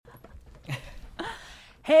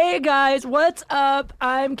Hey guys, what's up?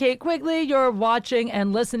 I'm Kate Quigley. You're watching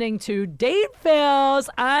and listening to Date Fails.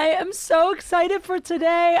 I am so excited for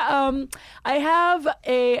today. I have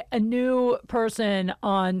a new person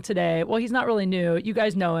on today. Well, he's not really new. You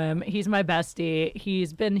guys know him. He's my bestie.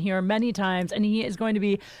 He's been here many times, and he is going to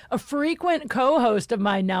be a frequent co-host of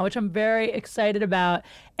mine now, which I'm very excited about.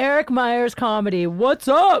 Erik Myers Comedy. What's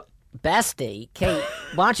up? Bestie, Kate,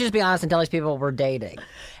 why don't you just be honest and tell these people we're dating?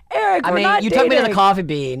 Erik, we're not you dating. took me to the Coffee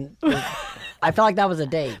Bean. I feel like that was a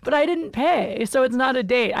date. But I didn't pay, so it's not a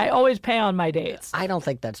date. I always pay on my dates. I don't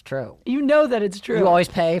think that's true. You know that it's true. You always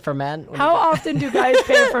pay for men? How often do guys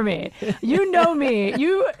pay for me? You know me.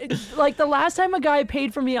 Like the last time a guy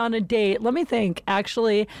paid for me on a date, let me think.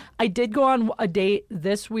 Actually, I did go on a date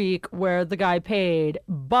this week where the guy paid,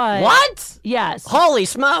 but... What? Yes. Holy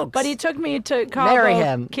smokes. But he took me to Marry Cabo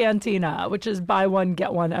him. Cantina, which is buy one,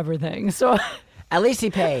 get one everything. So... At least he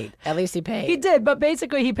paid. He did, but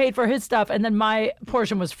basically he paid for his stuff, and then my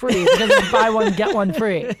portion was free because it's buy one, get one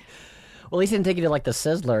free. Well, at least he didn't take you to like the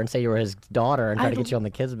Sizzler and say you were his daughter and try to get you on the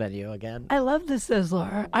kids menu again. I love the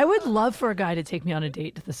Sizzler. I would love for a guy to take me on a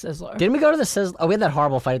date to the Sizzler. Didn't we go to the Sizzler? Oh, we had that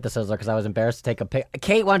horrible fight at the Sizzler because I was embarrassed to take a pic.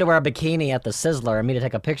 Kate wanted to wear a bikini at the Sizzler and me to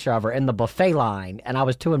take a picture of her in the buffet line, and I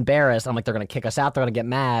was too embarrassed. I'm like, they're going to kick us out. They're going to get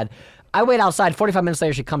mad. I wait outside. 45 minutes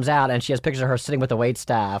later, she comes out, and she has pictures of her sitting with the wait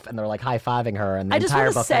staff, and they're like high-fiving her, and the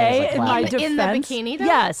entire buffet is like in my clapping. defense, in the bikini, though?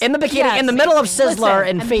 Yes. In the bikini, yes. in the middle of Sizzler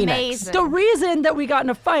Listen, in Phoenix. amazing. The reason that we got in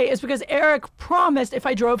a fight is because Erik promised if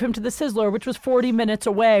I drove him to the Sizzler, which was 40 minutes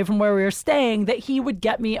away from where we were staying, that he would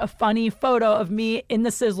get me a funny photo of me in the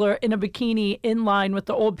Sizzler in a bikini in line with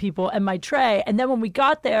the old people and my tray. And then when we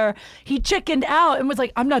got there, he chickened out and was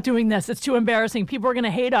like, I'm not doing this. It's too embarrassing. People are going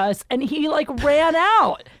to hate us. And he like ran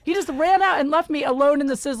out. He just ran out and left me alone in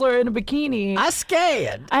the Sizzler in a bikini. I was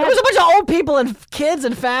scared. There was a bunch of old people and kids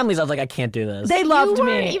and families. I was like, I can't do this. They loved you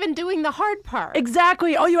me. weren't even doing the hard part.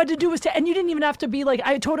 Exactly. All you had to do was and you didn't even have to be like,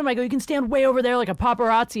 I told him, I go, you can stand way over there like a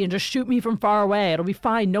paparazzi and just shoot me from far away. It'll be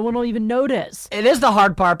fine. No one will even notice. It is the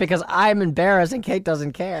hard part because I'm embarrassed and Kate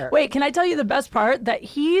doesn't care. Wait, can I tell you the best part? That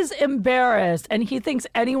he's embarrassed and he thinks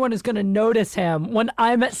anyone is going to notice him when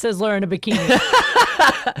I'm at Sizzler in a bikini.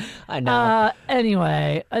 I know.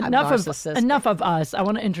 Anyway, enough of us. I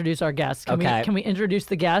want to introduce our guests. Can we introduce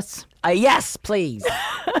the guests? Yes, please.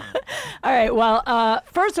 All right. Well,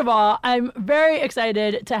 first of all, I'm very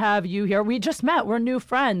excited to have you here. We just met. We're new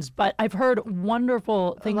friends, but I've heard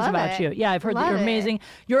wonderful things about you. Yeah, I've heard that you're amazing.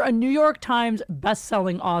 You're a New York Times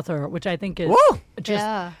best-selling author, which I think is just...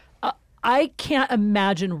 Yeah. I can't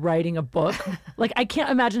imagine writing a book. Like, I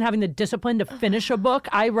can't imagine having the discipline to finish a book.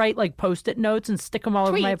 I write, like, Post-it notes and stick them all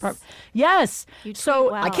over my apartment. Yes.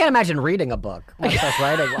 So I can't imagine reading a book. Much less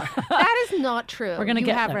writing one. That is not true. We're gonna you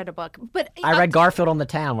get have there. read a book. But I read Garfield on the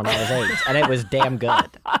Town when I was 8, and it was damn good.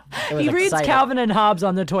 It was he reads exciting. Calvin and Hobbes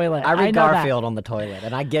on the toilet. I read know that. Garfield on the toilet,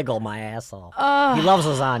 and I giggle my ass off. He loves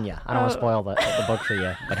lasagna. I don't want to spoil the book for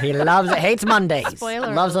you, but he loves it. Hates Mondays.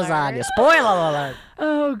 Spoiler loves alert. lasagna. Spoiler alert.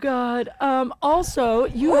 Oh, God. Also,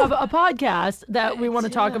 you have a podcast that we want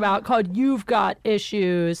to talk about called You've Got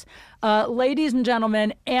Issues. Ladies and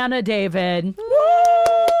gentlemen, Anna David.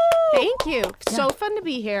 Thank you. So fun to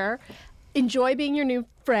be here. Enjoy being your new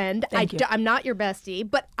friend. Thank you. I'm not your bestie,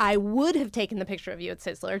 but I would have taken the picture of you at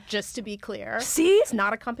Sizzler, just to be clear. See? It's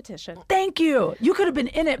not a competition. Thank you. You could have been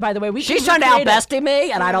in it, by the way. She's trying to out-bestie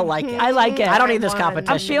me, and I don't like it. I like it. I don't need this I'm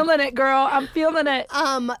competition. I'm feeling it, girl. I'm feeling it.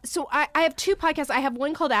 So I have two podcasts. I have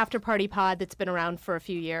one called After Party Pod that's been around for a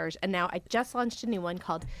few years, and now I just launched a new one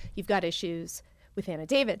called You've Got Issues with Anna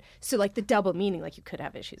David. So like the double meaning, like you could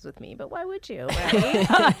have issues with me, but why would you,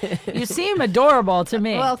 right? You seem adorable to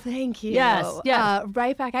me. Well, thank you. Yes.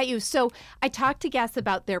 Right back at you. So I talk to guests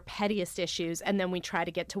about their pettiest issues, and then we try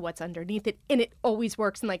to get to what's underneath it, and it always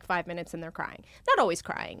works in like 5 minutes, and they're crying. Not always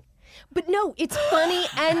crying. But no, it's funny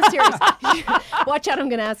and serious. Watch out, I'm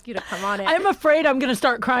going to ask you to come on it. I'm afraid I'm going to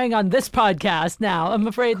start crying on this podcast now. I'm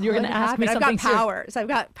afraid you're going to ask me something I've got powers. I've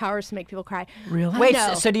got powers to make people cry. Really? Wait,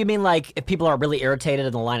 No. so do you mean like if people are really irritated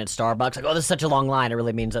in the line at Starbucks, like, oh, this is such a long line, it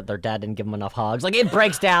really means that their dad didn't give them enough hugs? Like, it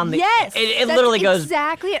breaks down the... Yes. It that's literally goes...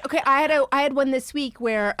 Exactly it. Okay, I had one this week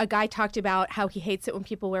where a guy talked about how he hates it when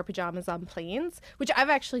people wear pajamas on planes, which I've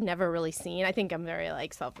actually never really seen. I think I'm very,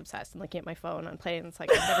 like, self-obsessed and looking at my phone on planes, like,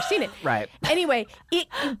 I've never seen it. Right. Anyway, it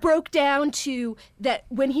broke down to that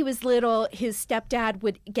when he was little, his stepdad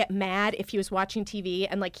would get mad if he was watching TV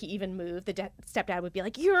and, like, he even moved. The stepdad would be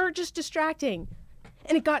like, you're just distracting.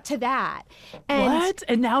 And it got to that. And What?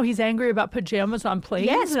 And now he's angry about pajamas on planes?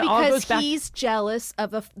 yes, and it all goes because back- he's jealous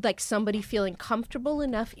of somebody feeling comfortable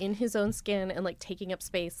enough in his own skin and like taking up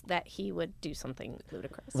space that he would do something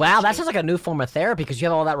ludicrous. Wow, that sounds like a new form of therapy because you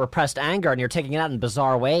have all that repressed anger and you're taking it out in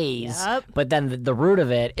bizarre ways. Yep. But then the root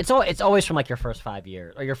of it, it's always from like your first 5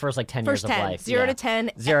 years or your first like 10 First years 10, of life. 0 to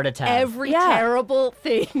 10. 0 to 10. Every Yeah. terrible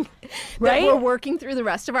thing Right? that we're working through the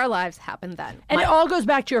rest of our lives happened then. And it all goes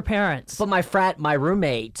back to your parents. But my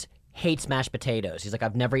roommate hates mashed potatoes. He's like,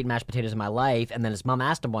 I've never eaten mashed potatoes in my life. And then his mom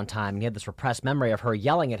asked him one time, and he had this repressed memory of her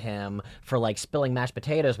yelling at him for like spilling mashed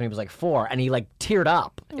potatoes when he was like 4, and he like teared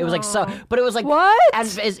up. It was like so, but it was like What? And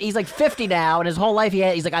he's like 50 now, and his whole life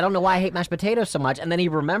he's like, I don't know why I hate mashed potatoes so much. And then he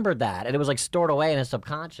remembered that, and it was like stored away in his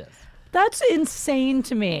subconscious. That's insane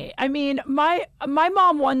to me. I mean, my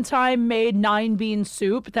mom one time made 9-bean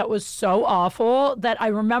soup that was so awful that I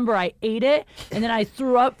remember I ate it and then I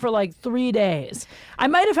threw up for like 3 days. I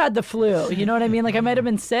might have had the flu. You know what I mean? Like I might have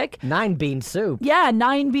been sick. 9-bean soup. Yeah,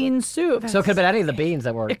 9-bean soup. So it could have been any of the beans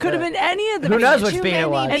that were. It could have been any of the Who beans. knows which Too bean it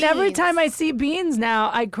was? many And every beans. time I see beans now,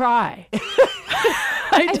 I cry.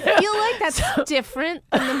 I I do. feel like that's different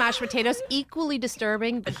than the mashed potatoes. Equally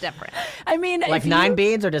disturbing, but different. I mean, Like if 9 you-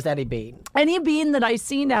 beans or just any bean? any bean that I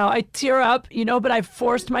see now, I tear up, but I've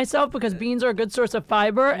forced myself because beans are a good source of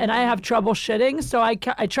fiber and I have trouble shitting. So I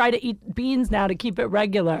try to eat beans now to keep it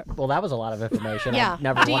regular. Well, that was a lot of information. Yeah. I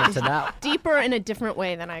never wanted to know. Deeper in a different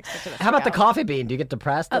way than I expected. How about the coffee bean? Do you get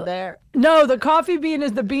depressed in there? No, the coffee bean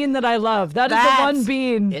is the bean that I love. That is the one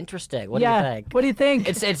bean. Interesting. What do you yeah. think? What do you think?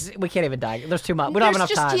 It's we can't even die. There's too much. We don't have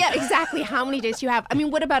enough time. Yeah, exactly. How many days do you have? I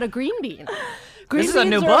mean, what about a green bean? Green This is a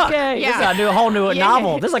new beans are book. okay. This is a whole new Yeah,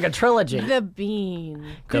 novel. yeah. This is like a trilogy. The bean.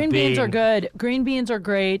 Green The beans are bean. good. Green beans are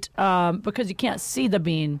great because you can't see the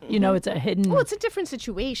bean. It's a hidden. Well, it's a different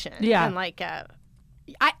situation. Yeah. And like,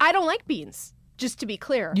 I don't like beans. Just to be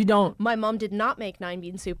clear, You don't. My mom did not make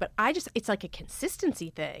 9-bean soup, but it's like a consistency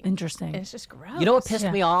thing. Interesting. And it's just gross. You know what pissed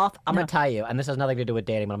Yeah. me off? I'm going to tell you, and this has nothing to do with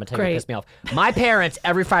dating, but I'm going to tell you Great. what pissed me off. My parents,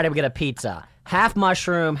 every Friday, would get a pizza. Half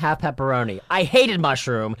mushroom, half pepperoni. I hated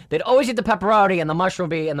mushroom. They'd always eat the pepperoni, and the mushroom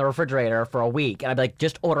would be in the refrigerator for a week. And I'd be like,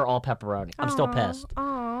 just order all pepperoni. I'm still pissed.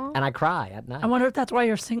 Aw. And I cry at night. I wonder if that's why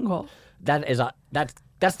you're single.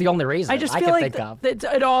 That's the only reason I just feel can like think of. that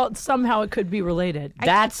it all somehow it could be related.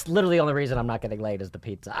 That's literally the only reason I'm not getting laid is the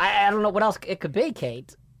pizza. I don't know what else it could be,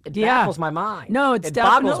 Kate. It Yeah. baffles my mind. No, it's it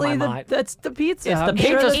boggles definitely my mind. that's the pizza. It's the I'm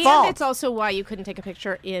sure pizza's that's- fault. And it's also why you couldn't take a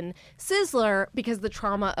picture in Sizzler because the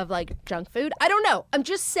trauma of like junk food. I don't know. I'm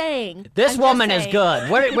just saying. This I'm just woman is saying. good.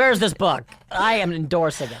 Where's this book? I am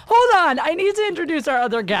endorsing it. Hold on, I need to introduce our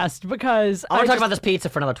other guest because I want to talk just- about this pizza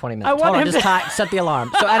for another 20 minutes. I want Hold on, him just to- set the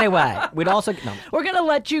alarm. So anyway, we'd also We're gonna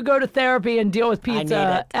let you go to therapy and deal with pizza need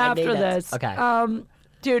it. I after need it. this. Okay.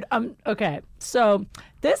 Dude, okay. So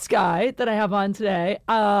this guy that I have on today,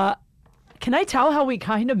 can I tell how we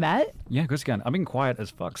kind of met? Yeah, good scan. I've been quiet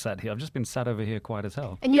as fuck sat here. I've just been sat over here quiet as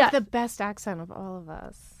hell. And you have Yeah. the best accent of all of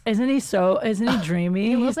us. Isn't he dreamy?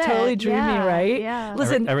 little He's bit, totally dreamy, yeah, right? yeah.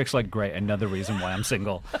 Listen, Eric's like, great, another reason why I'm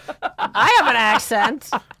single. I have an accent.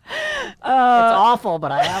 It's awful,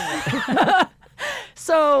 but I have one.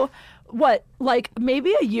 so what, like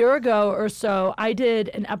maybe a year ago or so, I did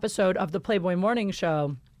an episode of the Playboy Morning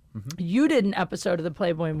Show. You did an episode of the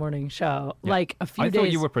Playboy Morning Show, like a few I days.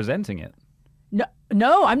 thought you were presenting it.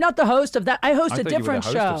 No, I'm not the host of that. I host I a thought you were the different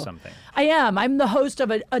host show. of something. I am. I'm the host of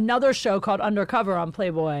another show called Undercover on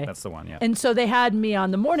Playboy. That's the one, yeah. And so they had me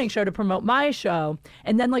on the morning show to promote my show.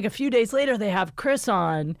 And then like a few days later they have Chris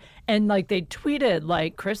on and like they tweeted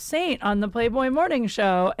like Chris Saint on the Playboy Morning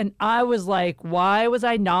Show. And I was like, why was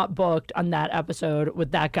I not booked on that episode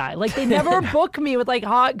with that guy? Like they never book me with like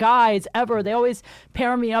hot guys ever. They always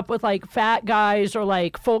pair me up with like fat guys or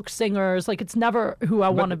like folk singers. Like it's never who I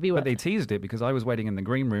want to be with. But they teased it because I was waiting in the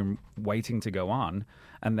green room waiting to go on.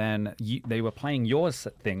 And then they were playing your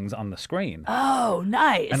things on the screen. Oh,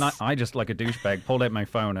 nice. And I just, like a douchebag, pulled out my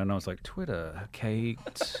phone and I was like, Twitter, Kate,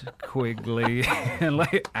 Quigley, and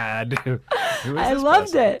like, ad. Who is I this loved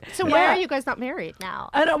person? it. So Yeah. why are you guys not married now?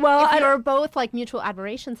 I don't. Well, If I you're don't. both like Mutual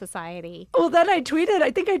Admiration Society. Well, then I tweeted.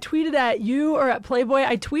 I think I tweeted at you or at Playboy.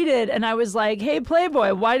 I tweeted and I was like, "Hey,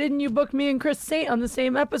 Playboy, why didn't you book me and Chris Saint on the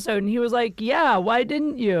same episode?" And he was like, "Yeah, why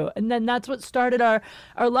didn't you?" And then that's what started our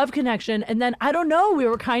love connection. And then I don't know. We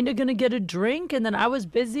were kind of gonna get a drink, and then I was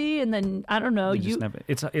busy, and then I don't know. You just never,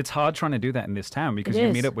 it's hard trying to do that in this town because It you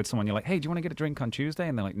is. meet up with someone, you're like, hey, do you want to get a drink on Tuesday?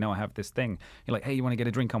 And they're like, no, I have this thing. You're like, hey, you want to get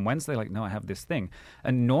a drink on Wednesday? Like, no, I have this thing.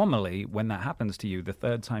 And normally when that happens to you, the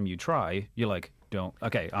third time you try, you're like,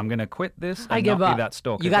 I'm going to quit this and I give not up. be that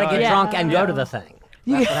stalker You got to guy. get Yeah. drunk and go to the thing.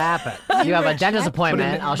 That's what happened. You have a dentist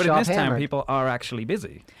appointment. I'll but show in up this town, hammered. people are actually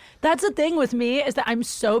busy. That's the thing with me is that I'm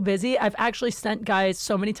so busy. I've actually sent guys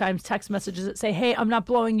so many times text messages that say, "Hey, I'm not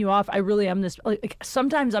blowing you off. I really am this." Like,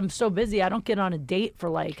 sometimes I'm so busy I don't get on a date for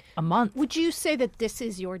like a month. Would you say that this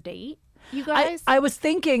is your date, you guys? I was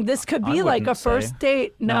thinking this could be I like a wouldn't say. first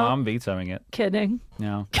date. No, No, I'm vetoing it. kidding.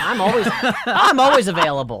 No. I'm always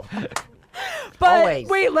available. But Always.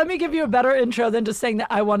 wait, let me give you a better intro than just saying that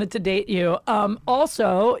I wanted to date you.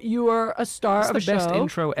 Also, you were a star of It's a the best show.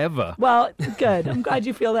 intro ever. Well, good. I'm glad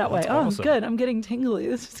you feel that way. Oh, awesome. good. I'm getting tingly.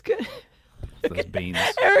 This is good. Those beans.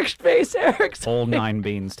 Eric's face. Eric's. All 9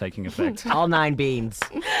 beans taking effect. All 9 beans.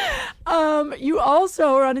 You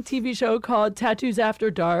also are on a TV show called Tattoos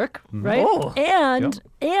After Dark, right? Oh.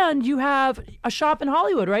 And you have a shop in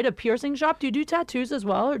Hollywood, right? A piercing shop. Do you do tattoos as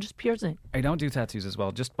well, or just piercing? I don't do tattoos as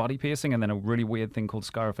well, just body piercing, and then a really weird thing called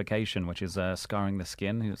scarification, which is scarring the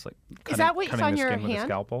skin. It's like that what's cutting on the your skin with a hand?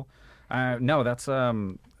 scalpel. No, that's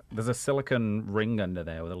there's a silicone ring under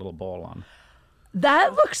there with a little ball on.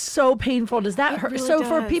 That looks so painful. Does that hurt? really So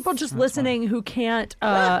for does. people just listening who can't,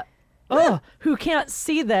 who can't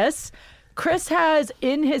see this, Chris has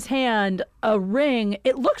in his hand a ring.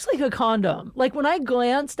 It looks like a condom. Like when I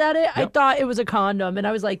glanced at it, I thought it was a condom, and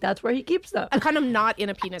I was like, "That's where he keeps them." A condom not in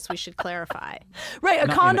a penis, we should clarify. Right, a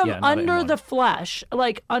Not condom in- yeah, not in under one. the flesh,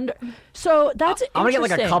 like under. So that's I'm gonna get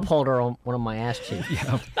like a interesting. cup holder on one of my ass cheeks.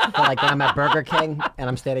 For like when I'm at Burger King and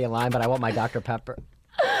I'm standing in line, but I want my Dr. Pepper.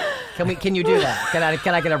 Can you do that? Can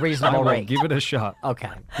I get a I reasonable will rate? give it a shot. Okay.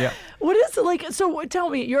 Yeah. What is it like? So tell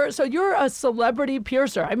me, you're a celebrity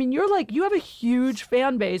piercer. I mean, you have a huge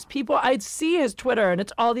fan base. People, I'd see his Twitter, and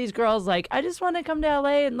it's all these girls like, I just want to come to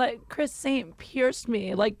LA and let Chris Saint pierce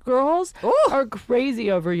me. Like, girls are crazy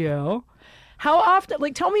over you. How often?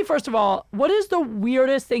 Like, tell me first of all, what is the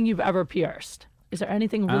weirdest thing you've ever pierced? Is there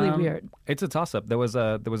anything really weird? It's a toss-up. There was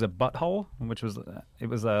a butthole, which was it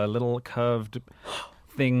was a little curved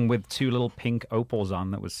thing with 2 little pink opals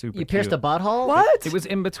on that was super You pierced a cute. butthole? What? It was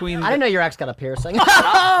in between. I didn't know your ex got a piercing.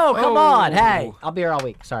 Oh, come on. Hey, I'll be here all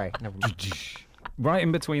week. Sorry. Never mind. Right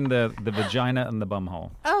in between the vagina and the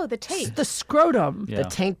bumhole. Oh, the tape. The scrotum. Yeah. The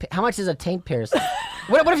taint. How much is a taint piercing?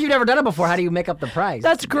 What if you've never done it before? How do you make up the price?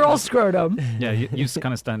 That's girl scrotum. Yeah, you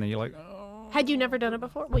kind of stand there. You're like, Had you never done it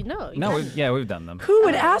before? Wait, no. no, we've done them. Who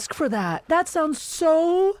would ask for that? That sounds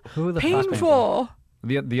so Who the fuck painful.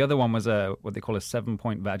 The other one was what they call a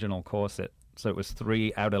 7-point vaginal corset. So it was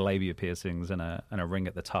 3 outer labia piercings and a ring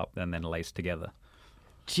at the top, and then laced together.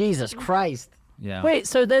 Jesus Christ. Yeah. Wait,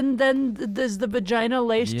 so then is the vagina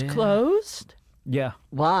laced Yeah. closed? Yeah,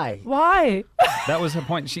 Why? Why? that was her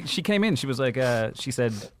point. She came in. She was like, she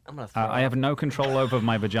said, I'm gonna throw I have no control over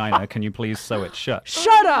my vagina. Can you please sew it shut?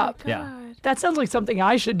 Shut up. Yeah. That sounds like something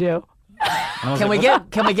I should do. And I was Can we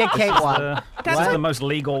like, get Kate one? This is the most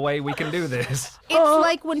legal way we can do this. It's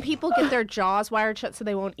like when people get their jaws wired shut so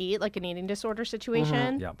they won't eat, like an eating disorder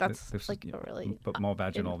situation. Yeah, That's this like is a really but more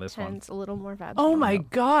vaginal. This one. intense, a little more vaginal. Oh my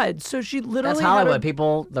God. So she literally That's had Hollywood. her-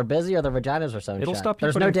 People, they're busy or their vaginas are sewn It'll shut. stop you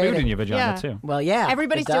There's putting no dating. food in your vagina Yeah. too. Well, yeah.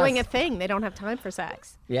 Everybody's it doing a does. thing. They don't have time for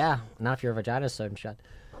sex. Yeah, not if your vagina's sewn shut.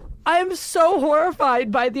 I'm so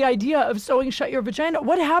horrified by the idea of sewing shut your vagina.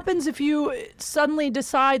 What happens if you suddenly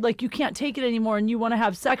decide like you can't take it anymore and you want to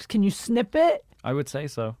have sex? Can you snip it? I would say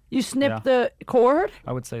so. You snip Yeah. the cord?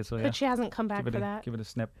 I would say so. Yeah. But she hasn't come back give for it that. give it a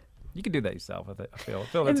snip. You can do that yourself. I feel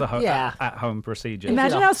that's a Yeah. at-home procedure.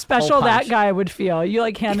 Imagine a how special hole that punch. guy would feel. You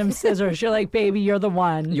like hand him scissors. You're like, baby, you're the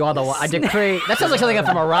one. You are the one. I decree. That sounds like something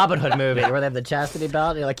from a Robin Hood movie where they have the chastity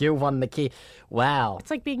belt. You're like, you won the key. Wow. It's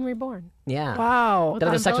like being reborn. Yeah. Wow. Then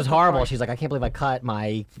the sex was umbilical horrible. cord. She's like, I can't believe I cut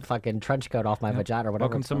my fucking trench coat off my vagina or whatever.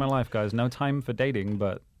 Welcome it's to my called. life, guys. No time for dating,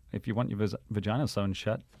 but if you want your vagina sewn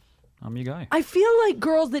shut, I'm your guy. I feel like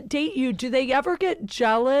girls that date you, do they ever get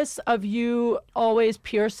jealous of you always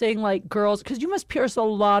piercing like girls? Because you must pierce a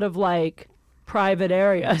lot of like private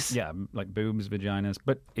areas. Yeah, like boobs, vaginas,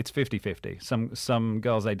 but it's 50-50. Some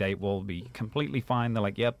girls I date will be completely fine. They're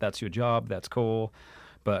like, yep, that's your job, that's cool.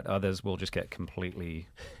 But others will just get completely...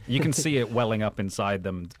 You can see it welling up inside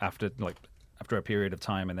them after a period of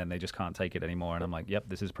time, and then they just can't take it anymore. And I'm like, yep,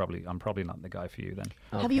 I'm probably not the guy for you then.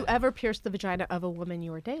 Have you ever pierced the vagina of a woman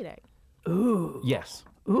you were dating? Yes.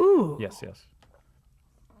 Ooh. Yes.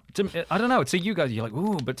 To me, I don't know. To you guys, you're like,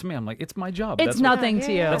 ooh, but to me, I'm like, it's my job. It's That's what- nothing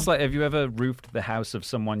to you. That's like, have you ever roofed the house of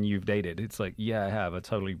someone you've dated? It's like, yeah, I have. I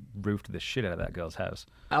totally roofed the shit out of that girl's house.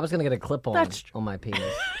 I was going to get a clip-on That's on my penis.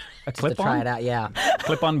 A Just to try clip-on? it out, yeah.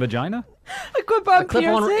 Clip-on vagina? A clip-on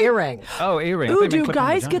Clip-on piercing? earring. Oh, earring. I Ooh, thought you meant do clip-on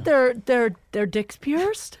guys vagina. get their dicks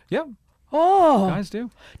pierced? Yeah. Oh, Guys do.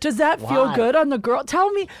 does that feel Why? good on the girl? Tell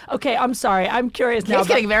me. Okay, I'm sorry. I'm curious now. He's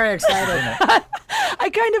getting very excited. I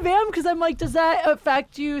kind of am because I'm like, does that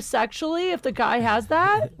affect you sexually if the guy has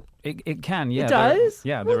that? It can, yeah. It does?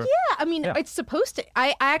 Yeah. Well, yeah, I mean, Yeah. it's supposed to.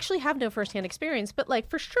 I actually have no firsthand experience, but like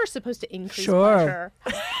for sure, supposed to increase Sure.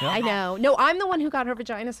 pleasure. I know. No, I'm the one who got her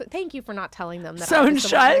vagina. So thank you for not telling them that I Sewn was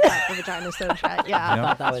the one shut? who got the vagina sewn shut. Yeah, Yeah.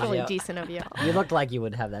 That that's was really you. decent of you. You looked like you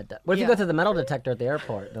would have that done. What if you Yeah. go to the metal detector at the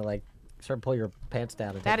airport? They're like, sort of pull your pants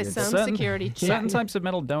down. And That take is your- some security check. Certain types of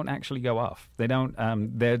metal don't actually go off. They don't.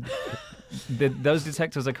 Those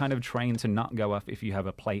detectors are kind of trained to not go off if you have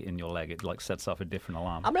a plate in your leg. It like sets off a different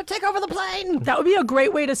alarm. I'm gonna take over the plane. That would be a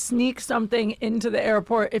great way to sneak something into the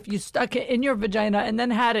airport if you stuck it in your vagina and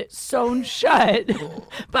then had it sewn shut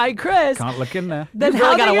by Chris. Can't look in there. Then You how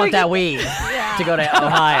really they gotta gonna want that get- weed to go to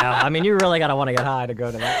Ohio. I mean, you really gotta want to get high to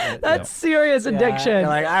go to that. That's serious addiction. You're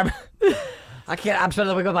like, I can't. I'm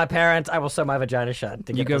spending the week with my parents. I will sew my vagina shut.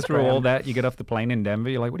 To You get go this through all gram. that. You get off the plane in Denver.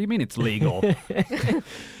 You're like, what do you mean it's legal?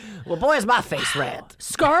 Well, boy, is my face red.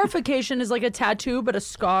 Scarification is like a tattoo, but a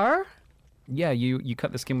scar. Yeah, you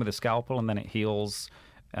cut the skin with a scalpel and then it heals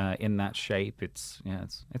in that shape. It's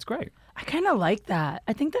great. I kind of like that.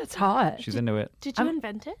 I think that's hot. She's into it. Did you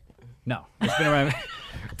invent it? No, it's been around.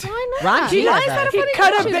 Why not? Ron G Why has is that. that a He funny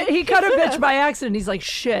cut a question? he cut a bitch by accident. He's like,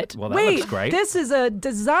 shit. Well, that Wait, looks great. this is a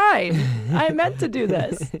design. I meant to do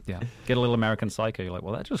this. Yeah, get a little American Psycho. You're like,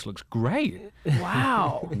 well, that just looks great.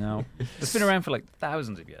 Wow. No, it's been around for like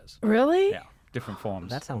thousands of years. Really? Yeah, different forms.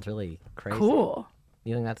 That sounds really crazy. Cool.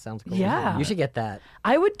 You think that sounds cool? Yeah. You should get that.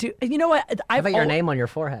 I would do. You know what? How about your name on your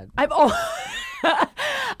forehead?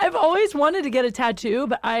 I've always wanted to get a tattoo,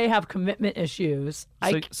 but I have commitment issues.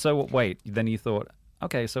 So wait, then you thought,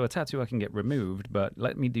 okay, so a tattoo I can get removed, but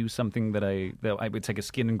let me do something that I would take a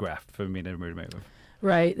skin graft for me to remove.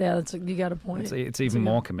 Right? Yeah, you got a point. It's even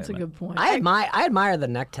more That's a commitment. good point. I admire the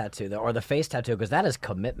neck tattoo or the face tattoo because that is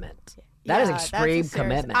commitment. That is Yeah, that's a extreme serious-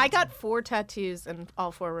 commitment. I got 4 tattoos and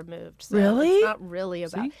all 4 removed. So Really? It's not really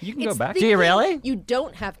about. See? You can go It's back. Do you thinking really? You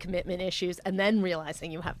don't have commitment issues and then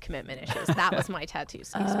realizing you have commitment issues. That was my tattoo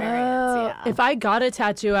experience. Yeah. If I got a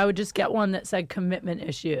tattoo, I would just get one that said commitment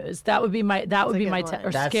issues. That would be my good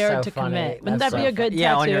or That's scared so to funny. commit. Wouldn't That's that be so a good fun. tattoo?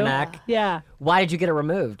 Yeah, on your neck. Yeah. Why did you get it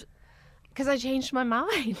removed? Because I changed my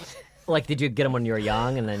mind. Like, did you get them when you were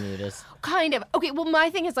young and then you just? Kind of. Okay, well, my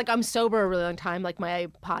thing is, like, I'm sober a really long time. Like, my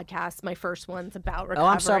podcast, my first one's about recovery. Oh,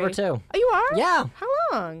 I'm sober too. Oh, you are? Yeah. How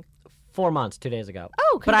long? 4 months, 2 days ago.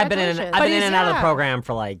 Oh, But I've been in congratulations. and out of the Yeah. program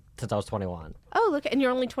for like since I was 21. Oh, look, and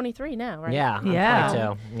you're only 23 now, right? Yeah, I'm Yeah.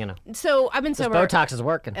 22. You know, So I've been this sober. Botox is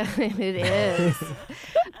working. It is.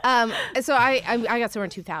 So I got sober in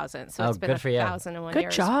 2000. So Oh, it's been good for you. 1,001 Good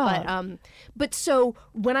years. job. But so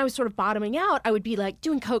when I was sort of bottoming out, I would be like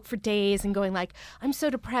doing coke for days and going like, I'm so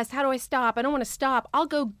depressed. How do I stop? I don't want to stop. I'll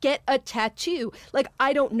go get a tattoo. Like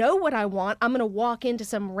I don't know what I want. I'm gonna walk into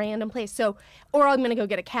some random place. Or I'm gonna go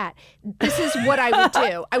get a cat. This is what I would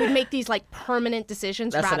do. I would make these like permanent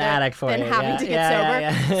decisions That's an rather addict for than you. having Yeah, to get yeah,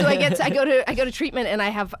 sober. yeah. So I go to treatment and I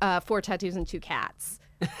have 4 tattoos and 2 cats.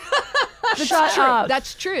 Shut True. up.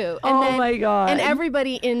 That's true. Oh, my God. And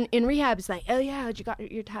everybody in rehab is like, oh yeah, you got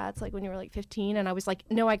your tats like when you were like 15, and I was like,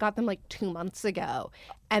 no, I got them like 2 months ago,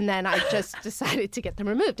 and then I just decided to get them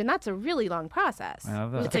removed, and that's a really long process.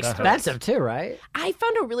 It's expensive too, right? I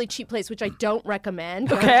found a really cheap place, which I don't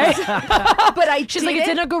recommend. Okay. But I She's did like, it's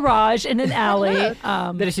it. in a garage in an alley.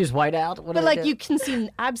 Did it use whiteout? What But did it like do? you can see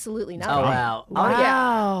absolutely nothing. Oh wow!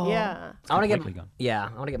 Wow. Yeah. I want to completely get. gone. Yeah,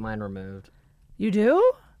 I want to get mine removed. You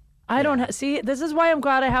do? I don't see. This is why I'm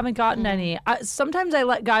glad I haven't gotten any. Sometimes I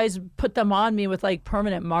let guys put them on me with like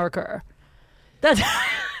permanent marker. That's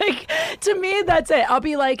like to me. That's it. I'll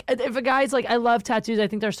be like, if a guy's like, I love tattoos. I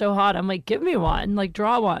think they're so hot. I'm like, give me one. Like,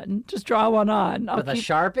 draw one. Just draw one on. I'll With a keep-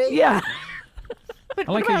 Sharpie? Yeah. I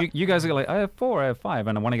like how you guys are like, I have 4, I have 5,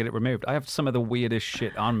 and I want to get it removed. I have some of the weirdest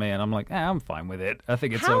shit on me, and I'm like, I'm fine with it. I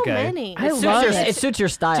think it's How okay. many? I Suits love your, it. it suits your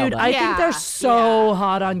style. Dude, though. I think they're Yeah, so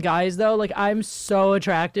hot on guys though. Like I'm so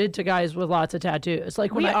attracted to guys with lots of tattoos.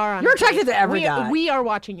 Like when We I, are on You're a date. attracted to every guy. We are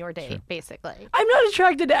watching your date, basically. I'm not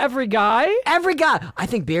attracted to every guy. Every guy. I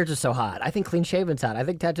think beards are so hot. I think clean shaven's hot. I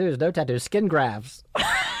think tattoos, no tattoos, skin grafts.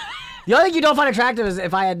 The only thing you don't find attractive is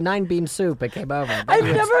if I had 9-bean soup and came over. I've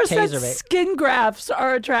never said Taser me. skin grafts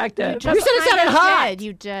are attractive. Just said it kind sounded of hot. did.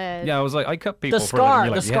 You did. Yeah, I was like, I cut people The for a living. scar, You're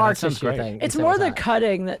the like, yeah, scar that sounds tissue great. thing. It's You said more was the hot.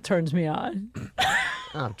 cutting that turns me on.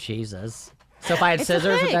 Oh Jesus! So if I had It's a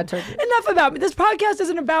scissors, would thing. that turn? Enough about me. This podcast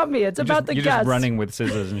isn't about me. It's about the You're guests. just running with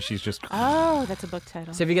scissors, and she's just. Oh, that's a book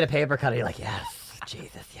title. So if you get a paper cut, you're like, yes,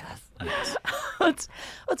 Jesus, yes.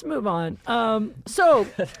 Let's move on. So,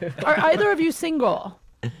 are either of you single?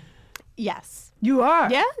 Yes. You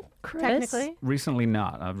are. Yeah. Chris? Technically. Recently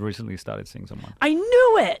not. I've recently started seeing someone. I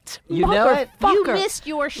knew it. You know it? You Motherfucker. missed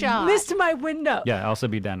your shot. Missed my window. Yeah, Elsa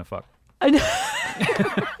be down to fuck.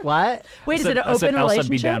 What? Wait, is I it an said open Elsa be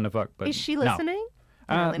relationship? down to fuck. But Is she no. listening?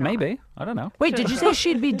 Apparently not. Maybe. I don't know. Wait, did you say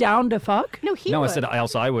she'd be down to fuck? No, he No, would. I said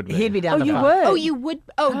Elsa I would be. He'd be down to you fuck. would. Oh, you would.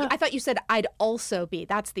 Oh, I thought you said I'd also be.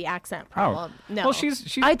 That's the accent problem. No. Well,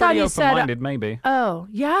 she's I thought pretty he said, open-minded, maybe. Oh,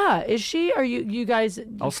 yeah. Is she? Are you guys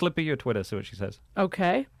I'll slip her your Twitter, see what she says.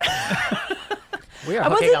 okay? We are I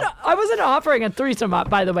hooking wasn't. up. I wasn't offering a threesome up,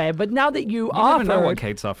 by the way. But now that you You never know what offered,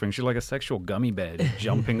 Kate's offering. She's like a sexual gummy bear just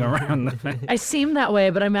jumping around the thing. I seem that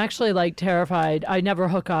way, but I'm actually like terrified. I never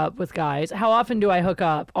hook up with guys. How often do I hook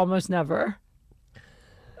up? Almost never.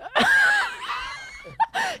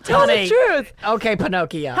 Tell the Honey. truth. Okay,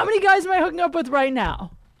 Pinocchio. How many guys am I hooking up with right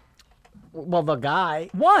now? Well, the guy.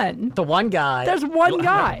 One. The one guy. There's one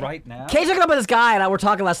guy. Right now? Kate's hooking up with this guy, and I were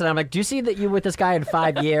talking last night. I'm like, do you see that you with this guy in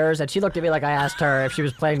 5 years? And she looked at me like I asked her if she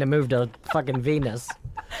was planning to move to fucking Venus.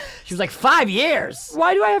 She was like, 5 years?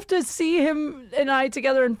 Why do I have to see him and I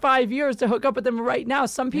together in 5 years to hook up with him right now?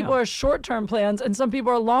 Some people are short-term plans, and some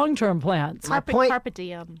people are long-term plans. Carpe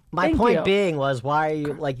diem. My Thank point you. being was, why are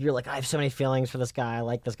you like, you're like, I have so many feelings for this guy. I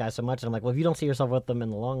like this guy so much. And I'm like, well, if you don't see yourself with them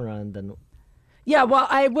in the long run, then Yeah, well,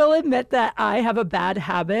 I will admit that I have a bad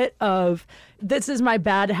habit of, this is my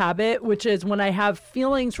bad habit, which is when I have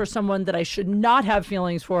feelings for someone that I should not have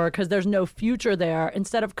feelings for because there's no future there,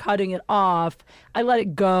 instead of cutting it off, I let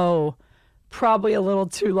it go probably a little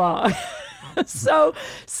too long. So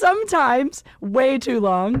sometimes way too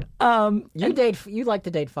long. you like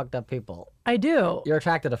to date fucked up people. I do. You're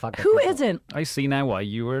attracted to fucked up Who people. isn't? I see now why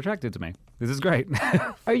you were attracted to me. This is great.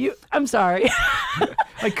 Are you? I'm sorry.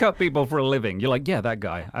 I cut people for a living. You're like, yeah, that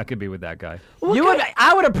guy. I could be with that guy.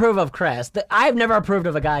 I would approve of Chris. I've never approved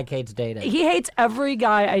of a guy Kate's dated. He hates every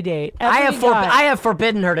guy I date. I Every have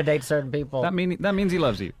forbidden her to date certain people. That means he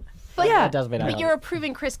loves you. But, Yeah. That does mean I but love you're it.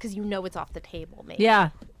 approving Chris because you know it's off the table, maybe. Yeah.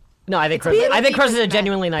 No, I think Chris is a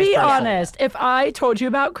genuinely nice Be person. honest. If I told you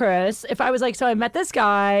about Chris, if I was like, so I met this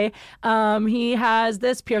guy, he has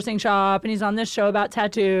this piercing shop and he's on this show about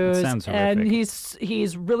tattoos, That sounds and horrific.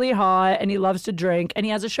 he's really hot and he loves to drink and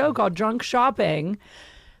he has a show called Drunk Shopping,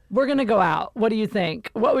 we're gonna go out. What do you think?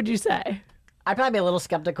 What would you say? I'd probably be a little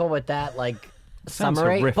skeptical with that, like, Sounds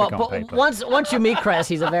summary. horrific But, on paper. once you meet Chris,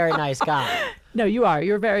 he's a very nice guy. No, you are.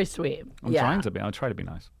 You're very sweet. I'm Yeah. trying to be. I'll try to be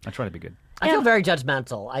nice. I try to be good. I feel very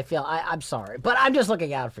judgmental. I'm sorry, but I'm just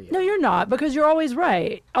looking out for you. No, you're not, because you're always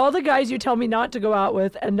right. All the guys you tell me not to go out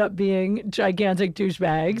with end up being gigantic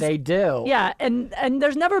douchebags. They do. Yeah, and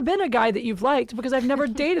there's never been a guy that you've liked because I've never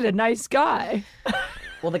dated a nice guy.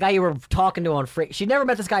 Well, the guy you were talking to on she never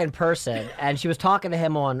met this guy in person, and she was talking to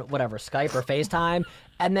him on whatever, Skype or FaceTime.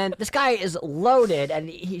 And then this guy is loaded, and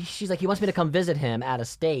she's like, he wants me to come visit him out of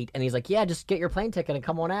state. And he's like, yeah, just get your plane ticket and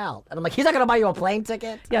come on out. And I'm like, he's not going to buy you a plane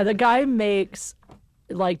ticket? Yeah, the guy makes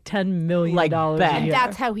like $10 million Like a bet. year.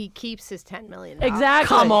 That's how he keeps his $10 million. Exactly.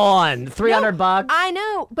 Come on, $300. I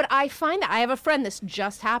know, but I find that I have a friend this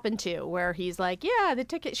just happened to where he's like, yeah, the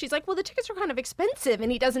ticket. She's like, well, the tickets are kind of expensive,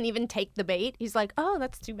 and he doesn't even take the bait. He's like, oh,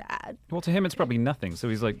 that's too bad. Well, to him, it's probably nothing. So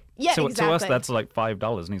he's like, Yeah, to us, exactly. that's like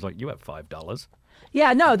 $5. And he's like, you have $5.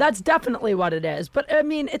 Yeah, no, that's definitely what it is. But I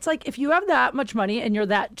mean, it's like if you have that much money and you're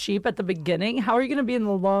that cheap at the beginning, how are you going to be in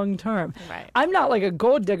the long term? Right. I'm not like a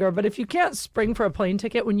gold digger, but if you can't spring for a plane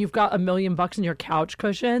ticket when you've got $1 million in your couch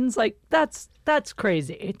cushions, like that's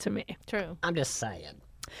crazy to me. True. I'm just saying.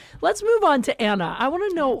 Let's move on to Anna. I want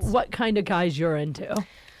to know what kind of guys you're into.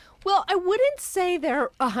 Well, I wouldn't say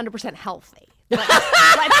they're 100% healthy.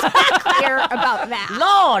 Let's be clear about that.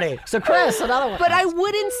 Lordy! So, Chris, another one. But I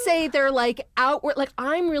wouldn't say they're like outward. Like,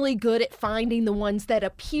 I'm really good at finding the ones that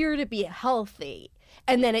appear to be healthy.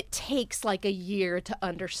 And then it takes like a year to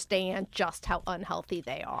understand just how unhealthy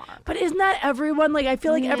they are. But isn't that everyone? Like, I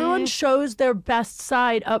feel like everyone shows their best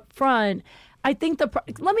side up front. I think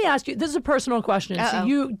let me ask you, this is a personal question, so Uh-oh.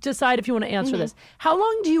 you decide if you want to answer this. How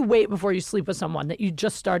long do you wait before you sleep with someone that you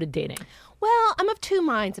just started dating? Well, I'm of two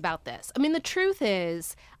minds about this. I mean, the truth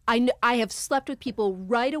is, I have slept with people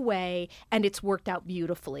right away, and it's worked out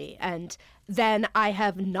beautifully. And then I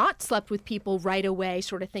have not slept with people right away,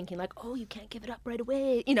 sort of thinking like, oh, you can't give it up right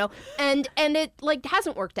away, you know, and it like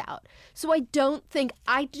hasn't worked out. So I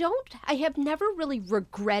have never really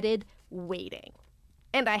regretted waiting.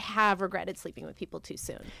 And I have regretted sleeping with people too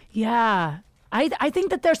soon. Yeah. I think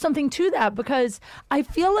that there's something to that because I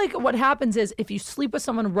feel like what happens is if you sleep with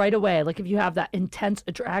someone right away, like if you have that intense She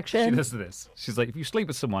attraction. does this. She's like, if you sleep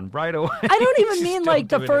with someone right away. I don't even She's mean still like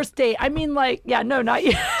the doing first date. I mean like, yeah, no, not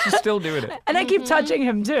yet. She's still doing it. And I keep touching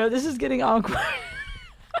him too. This is getting awkward.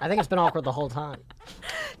 I think it's been awkward the whole time.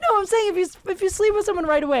 No, I'm saying if you sleep with someone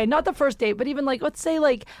right away, not the first date, but even like, let's say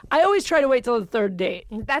like, I always try to wait till the third date.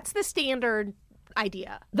 That's the standard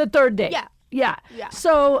idea. The third date. Yeah. Yeah. Yeah.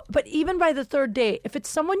 So, but even by the third date, if it's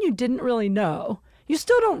someone you didn't really know, you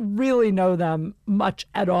still don't really know them much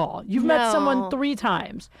at all. You've met someone 3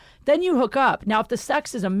 times. Then you hook up. Now, if the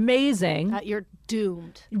sex is amazing, You're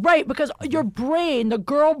doomed. right, because your brain, the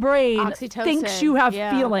girl brain, Oxytocin. thinks you have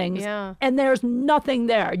Yeah, feelings, yeah. and there's nothing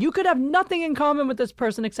there. You could have nothing in common with this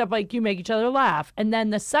person except like you make each other laugh, and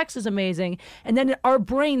then the sex is amazing, and then our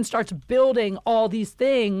brain starts building all these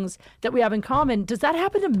things that we have in common. Does that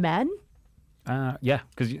happen to men? Yeah,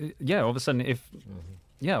 because all of a sudden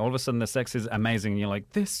all of a sudden the sex is amazing. And you're like,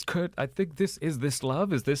 I think this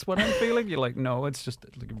love? Is this what I'm feeling? You're like, no, it's just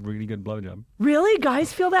like a really good blowjob. Really?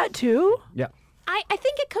 Guys feel that too? Yeah. I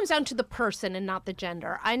think it comes down to the person and not the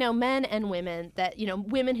gender. I know men and women that,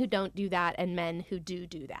 women who don't do that and men who do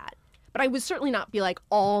that. But I would certainly not be like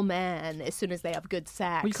all men as soon as they have good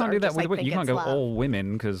sex. Well, you can't or do that just, with like, women. You think can't it's go love. all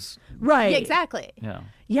women because, Right. Yeah, exactly. yeah.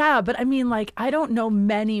 Yeah, but I mean, like, I don't know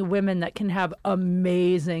many women that can have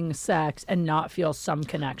amazing sex and not feel some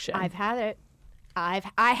connection. I've had it. I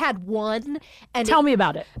had one, and Tell me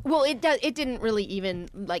about it. Well, it didn't really even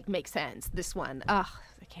like make sense. This one, ugh,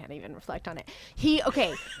 I can't even reflect on it.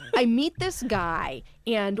 I meet this guy,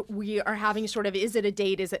 and we are having sort of, is it a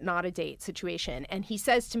date, is it not a date situation? And he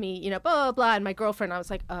says to me, blah, blah, blah, and my girlfriend, I was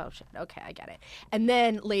like, oh, shit, okay, I get it. And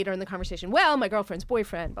then later in the conversation, well, my girlfriend's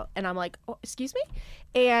boyfriend, and I'm like, oh, excuse me?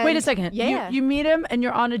 And Wait a second. Yeah. You meet him and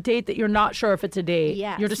you're on a date that you're not sure if it's a date.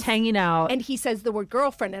 Yes. You're just hanging out. And he says the word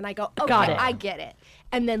girlfriend, and I go, okay, Got it. I get it.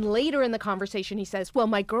 And then later in the conversation, he says, well,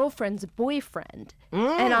 my girlfriend's boyfriend.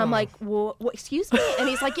 And I'm like, well, excuse me? And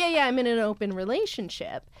he's like, yeah, I'm in an open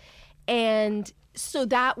relationship. And so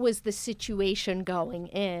that was the situation going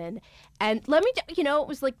in. And let me, it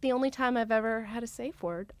was like the only time I've ever had a safe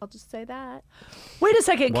word. I'll just say that. Wait a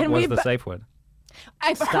second. What Can was we? the safe word?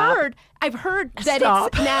 I've heard that Stop.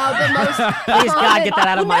 it's now the most. Please, God, get that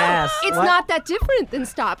out of my ass. It's What? not that different than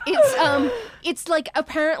stop. It's like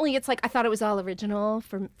apparently it's like I thought it was all original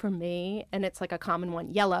from me, and it's like a common one.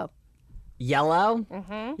 Yellow. Yellow?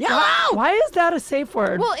 Mm-hmm. Yellow! Why is that a safe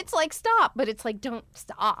word? Well, it's like stop, but it's like don't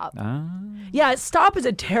stop. Yeah, stop is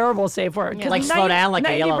a terrible safe word. 'Cause Like slow down like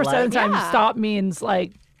a yellow 90% of the time, light. Yeah. stop means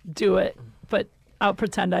like do it, but I'll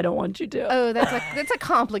pretend I don't want you to. Oh, that's a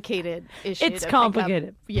complicated issue. It's to pick up.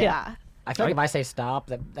 complicated. Yeah. I feel like if I say stop,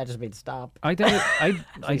 that just means stop. I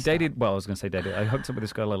dated. Well, I was going to say dated. I hooked up with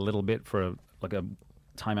this girl a little bit for a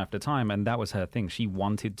time after time, and that was her thing. She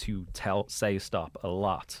wanted to say stop a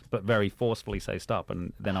lot, but very forcefully say stop.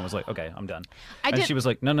 And then I was like, okay, I'm done. She was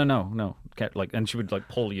like, no, can't, like, and she would like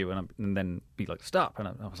pull you and then be like, stop. And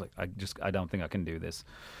I was like, I don't think I can do this.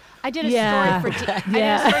 I did a Yeah. story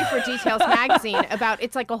for Details magazine about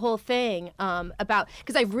it's like a whole thing about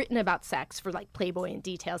because I've written about sex for like Playboy and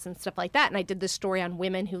Details and stuff like that, and I did this story on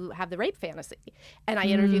women who have the rape fantasy, and I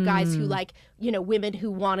interview guys who like women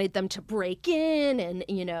who wanted them to break in and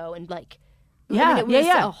and like. Yeah, it was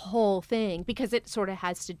yeah. a whole thing because it sort of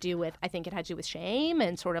has to do with, I think it had to do with shame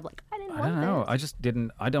and sort of like, I didn't want I don't know. this. I just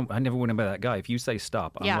didn't. I never went about that guy. If you say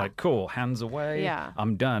stop, I'm Yeah. like, cool, hands away. Yeah.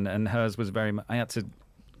 I'm done. And hers was very. I had to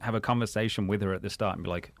have a conversation with her at the start and be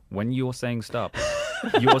like, when you're saying stop,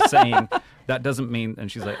 you're saying that doesn't mean. And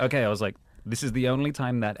she's like, okay. I was like, this is the only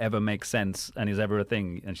time that ever makes sense and is ever a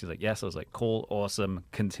thing. And she's like, yes. I was like, cool, awesome,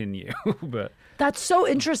 continue. But That's so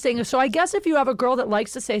interesting. So I guess if you have a girl that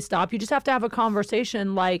likes to say stop, you just have to have a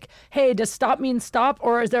conversation like, hey, does stop mean stop?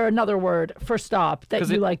 Or is there another word for stop that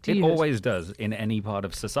you like to it use? always does in any part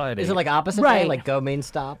of society. Is it like opposite Right. day? Like go means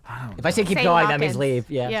stop? If I say keep Say going, that lock means in. leave.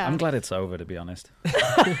 Yeah. Yeah. I'm glad it's over, to be honest.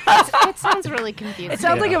 It sounds really confusing. It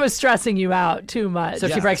sounds like it was stressing you out too much. So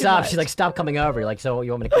if she breaks up, she's like, stop coming over. You're like, so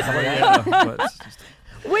you want me to keep coming over? Yeah, but it's just-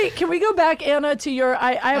 Wait, can we go back, Anna, to your...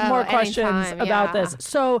 I have more questions anytime, about yeah. this.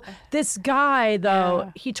 So this guy,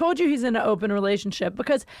 though, he told you he's in an open relationship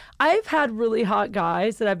because I've had really hot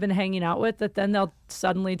guys that I've been hanging out with that then they'll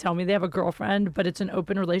suddenly tell me they have a girlfriend, but it's an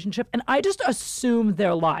open relationship. And I just assume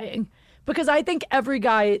they're lying. Because I think every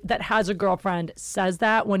guy that has a girlfriend says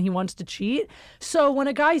that when he wants to cheat. So when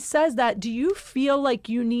a guy says that, do you feel like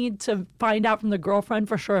you need to find out from the girlfriend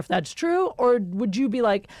for sure if that's true? Or would you be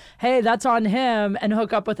like, hey, that's on him and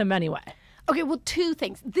hook up with him anyway? Okay, well, two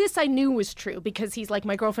things. This I knew was true because he's like,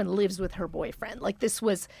 my girlfriend lives with her boyfriend. Like, this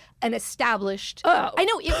was an established... Oh. I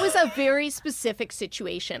know, it was a very specific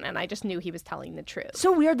situation, and I just knew he was telling the truth.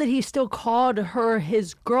 So weird that he still called her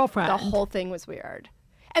his girlfriend. The whole thing was weird.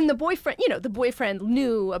 And the boyfriend, the boyfriend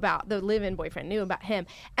knew about, the live-in boyfriend knew about him.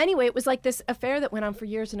 Anyway, it was like this affair that went on for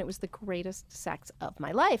years, and it was the greatest sex of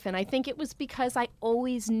my life. And I think it was because I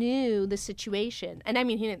always knew the situation. And I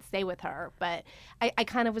mean, he didn't stay with her, but I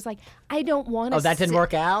kind of was like, I don't want to. Oh, that didn't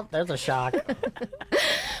work out? There's a shock.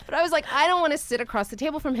 But I was like, I don't want to sit across the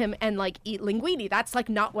table from him and like eat linguine. That's like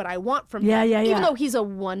not what I want from him. Even though he's a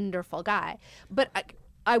wonderful guy. But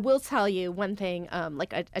I will tell you one thing,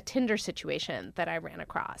 like a Tinder situation that I ran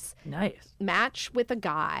across. Nice. Match with a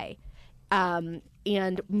guy and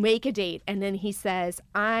make a date. And then he says,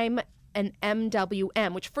 I'm an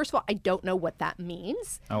MWM, which first of all, I don't know what that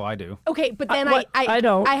means. Oh, I do. Okay, but then I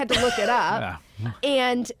don't. I had to look it up.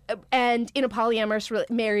 And in a polyamorous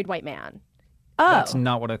married white man. Oh. That's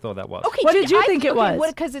not what I thought that was. Okay, what did you think it was?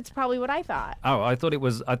 Because it's probably what I thought. Oh, I thought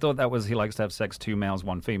that was he likes to have sex 2 males,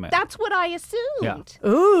 1 female. That's what I assumed. Yeah.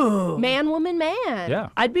 Ooh. Man, woman, man. Yeah.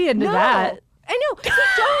 I'd be into that. I know. See,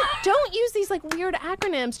 don't use these like weird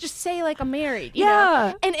acronyms. Just say like I'm married. You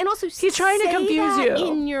Yeah. know? And also He's trying to say confuse that you.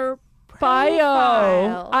 in your Bio.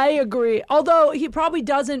 profile. I agree. Although he probably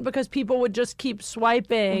doesn't because people would just keep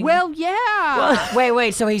swiping. Well, yeah.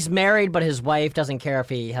 Wait. So he's married, but his wife doesn't care if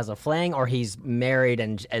he has a fling, or he's married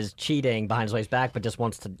and is cheating behind his wife's back, but just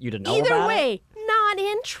wants you to know Either about way, not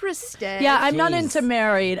interested. Yeah, I'm not Jeez. into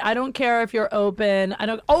married. I don't care if you're open. I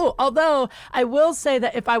don't. Oh, although I will say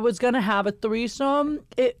that if I was going to have a threesome,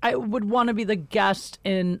 I would want to be the guest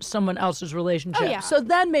in someone else's relationship. yeah. So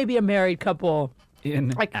then maybe a married couple.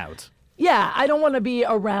 Out. Yeah, I don't want to be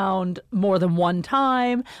around more than one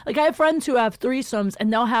time. Like, I have friends who have threesomes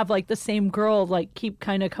and they'll have like the same girl like keep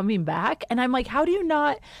kind of coming back. And I'm like, how do you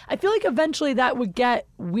not? I feel like eventually that would get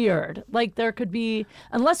weird. Like, there could be,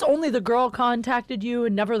 unless only the girl contacted you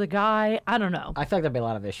and never the guy. I don't know. I feel like there'd be a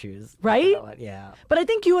lot of issues. Right? Yeah. But I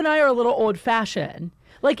think you and I are a little old fashioned.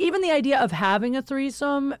 Like, even the idea of having a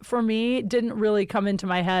threesome for me didn't really come into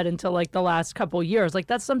my head until like the last couple years. Like,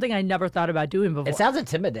 that's something I never thought about doing before. It sounds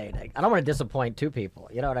intimidating. I don't want to disappoint 2 people.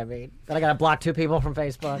 You know what I mean? Then I got to block 2 people from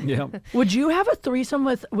Facebook. Yeah. Would you have a threesome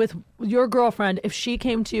with your girlfriend if she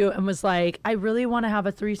came to you and was like, I really want to have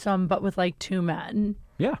a threesome, but with like 2 men?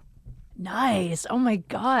 Yeah. Nice. Oh my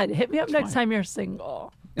God. Hit me up next time you're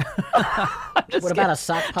single. I'm just What about a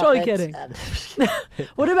sock puppet? Totally kidding.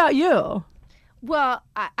 What about you? Well,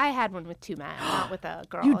 I had one with 2 men, not with a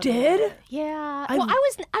girl. You did? Yeah. Well,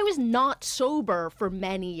 I was not sober for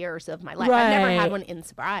many years of my life. Right. I've never had one in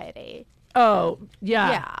sobriety. Oh, yeah.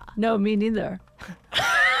 Yeah. No, me neither.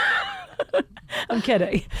 I'm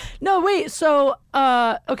kidding. No, wait. So,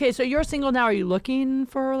 okay, so you're single now. Are you looking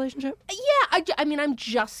for a relationship? Yeah, I mean, I'm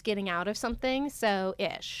just getting out of something, so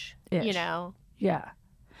ish. You know? Yeah.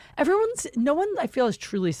 No one I feel is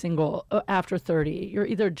truly single after 30. You're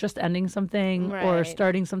either just ending something or Right.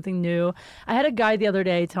 starting something new. I had a guy the other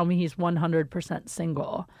day tell me he's 100%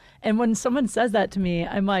 single. And when someone says that to me,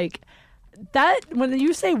 I'm like, when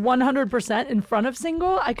you say 100% in front of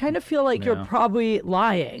single, I kind of feel like you're Yeah. probably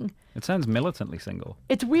lying. It sounds militantly single.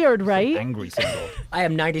 It's weird, right? Angry single. I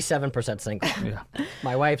am 97% single. Yeah.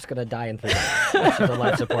 My wife's going to die in 3 days. She's on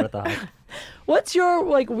life support at the house. What's your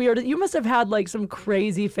like weird? You must have had like some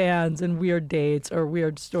crazy fans and weird dates or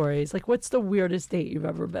weird stories. Like, what's the weirdest date you've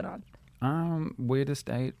ever been on? Weirdest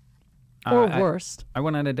date. Or worst? I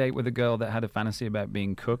went on a date with a girl that had a fantasy about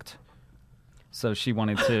being cooked. So she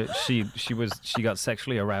wanted to. She got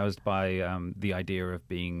sexually aroused by the idea of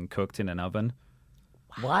being cooked in an oven.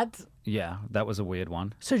 What? Yeah, that was a weird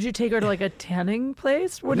one. So did you take her to like a tanning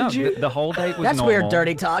place? What No, did you? the whole date was That's normal. weird,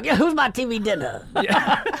 dirty talk. Yeah, who's my TV dinner?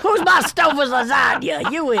 Who's my stove with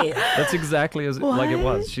lasagna? You in? That's exactly like it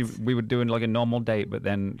was. What? We were doing like a normal date, but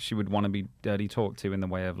then she would want to be dirty talked to in the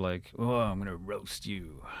way of like, oh, I'm gonna roast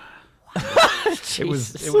you. It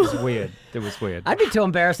was weird. It was weird. I'd be too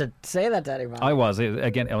embarrassed to say that to anyone. I was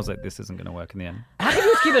like, this isn't gonna work in the end. How can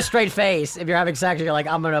you just keep a straight face if you're having sex and you're like,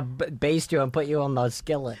 I'm going to baste you and put you on the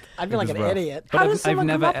skillet? I'd be It like was an rough. idiot. But How does someone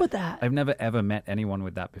come never, up with that? I've never ever met anyone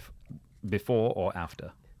with that before or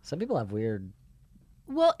after. Some people have weird...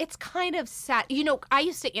 Well, it's kind of sad. You know, I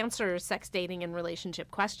used to answer sex, dating, and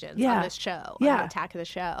relationship questions Yeah. on this show, Yeah. on the Attack of the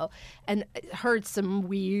Show, and heard some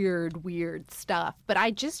weird stuff. But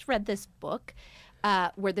I just read this book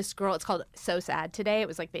where this girl, it's called So Sad Today. It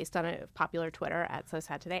was like based on a popular Twitter at So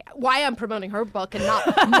Sad Today. Why I'm promoting her book and not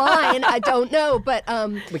mine, I don't know. But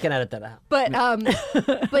We can edit that out.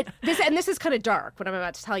 but this is kind of dark what I'm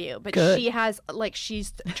about to tell you. But Good. she has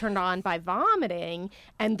she's turned on by vomiting,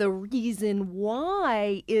 and the reason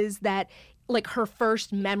why is that like her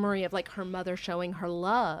first memory of like her mother showing her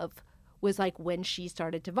love was like when she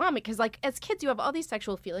started to vomit. Because like as kids, you have all these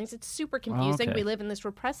sexual feelings. It's super confusing. okay. We live in this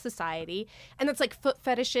repressed society. And it's like foot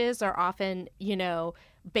fetishes are often,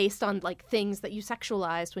 based on like things that you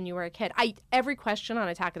sexualized when you were a kid. Every question on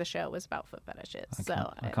Attack of the Show was about foot fetishes.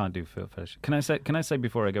 I can't do foot fetish. Can I say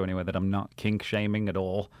before I go anywhere that I'm not kink shaming at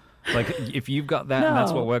all? Like if you've got that and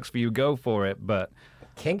that's No. what works for you, go for it. But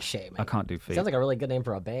Kink shaming. I can't do feet. Sounds like a really good name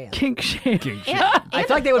for a band. Kink shame. I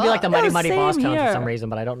feel like they would be like the Mighty No, Mighty same Boss Tones for here. some reason,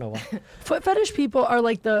 but I don't know why. Foot fetish people are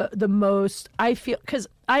like the most, I feel, because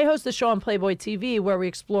I host a show on Playboy TV where we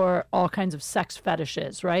explore all kinds of sex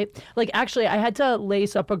fetishes, right? Like actually I had to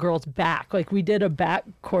lace up a girl's back. Like we did a back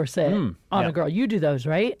corset on yeah. a girl. You do those,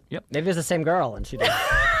 right? Maybe it's the same girl and she did.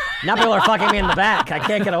 Now people are fucking me in the back. I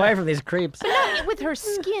can't get away from these creeps. Not with her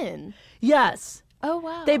skin. Yes. Oh,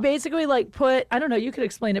 wow. They basically like put, I don't know, you could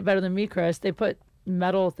explain it better than me, Chris. They put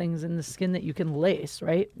metal things in the skin that you can lace,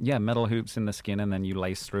 right? Yeah, metal hoops in the skin, and then you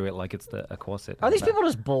lace through it like it's a corset. Are these people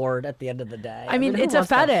just bored at the end of the day? I mean, who it's a wants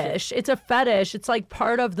that shit? fetish. It's a fetish. It's like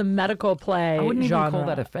part of the medical play I wouldn't genre. even call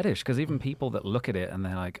that a fetish, because even people that look at it and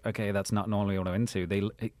they're like, okay, that's not normally what I'm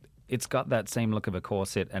into. It's got that same look of a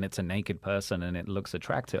corset, and it's a naked person, and it looks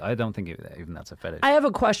attractive. I don't think even that's a fetish. I have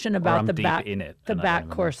a question about I'm the deep back, in it, the and I back don't even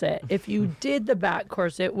know. corset. If you did the back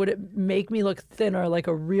corset, would it make me look thinner like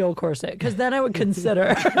a real corset? Because then I would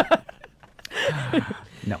consider.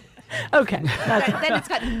 No. Okay, that's fine. Then it's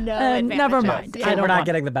got no advantages. Never mind. Yeah. I don't We're not want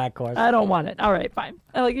getting the back course. I don't want it. All right, fine.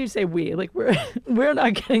 I like you say we. Like we're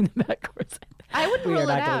not getting the back corset. I would We rule are it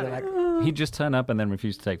not out. getting the back. He'd just turn up and then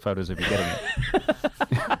refuse to take photos of you getting it.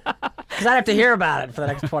 Because I'd have to hear about it for the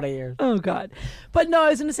next 20 years. Oh God. But no, I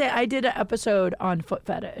was gonna say I did an episode on foot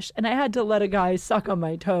fetish and I had to let a guy suck on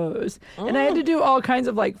my toes. And I had to do all kinds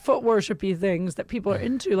of like foot worshipy things that people are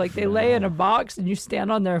into. Like they lay in a box and you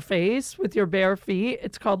stand on their face with your bare feet.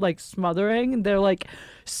 It's called like smothering. And they're like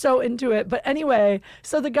so into it. But anyway,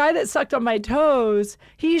 so the guy that sucked on my toes,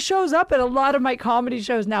 he shows up at a lot of my comedy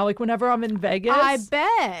shows now, like whenever I'm in Vegas. I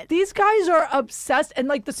bet. These guys are obsessed, and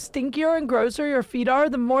like the stinkier and grosser your feet are,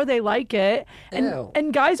 the more they like it. Ew.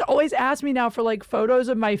 And guys always ask me now for like photos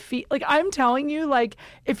of my feet. Like I'm telling you, like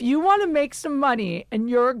if you want to make some money and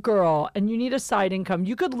you're a girl and you need a side income,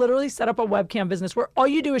 you could literally set up a webcam business where all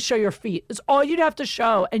you do is show your feet. It's all you'd have to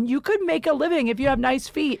show, and you could make a living if you have nice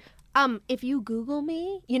feet. If you Google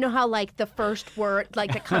me, you know how like the first word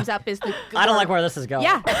like that comes up is the. I don't like where this is going.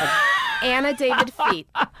 Yeah. Anna David feet.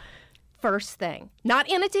 First thing, not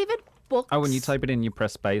Anna David books. Oh, when you type it in, you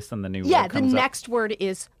press space and the new Yeah, word the comes up. next word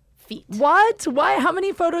is feet. What? Why? How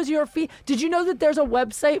many photos of your feet? Did you know that there's a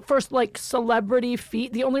website for like celebrity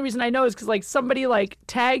feet? The only reason I know is because like somebody like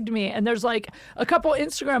tagged me, and there's like a couple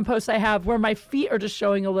Instagram posts I have where my feet are just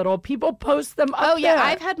showing a little. People post them up Oh yeah, there.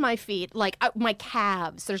 I've had my feet like my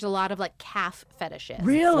calves. There's a lot of like calf fetishes.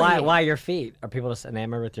 Really? Why your feet? Are people just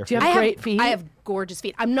enamored with your Do you feet? have I great feet? I have gorgeous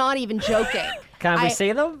feet. I'm not even joking. Can we I-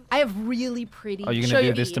 see them? I have really pretty. Are you show going to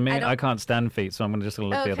your do this feet. to me? I, don't- I can't stand feet, so I'm just going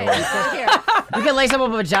to look the Okay, other way. so here. You can lace up a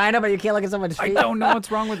vagina, but you can't look at someone's I feet. don't know what's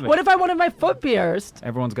wrong with me. What if I wanted my foot pierced?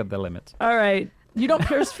 Everyone's got their limits. All right. You don't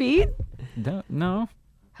pierce feet? No.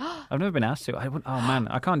 I've never been asked to. Oh, man,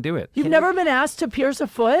 I can't do it. You've never been asked to pierce a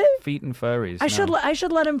foot? Feet and furries. I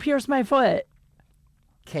should let him pierce my foot.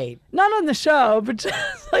 Kate. Not on the show, but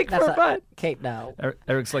just like That's for not- fun. Kate, no.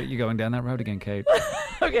 Eric's like, you're going down that road again, Kate.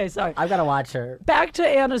 Okay, sorry. I've got to watch her. Back to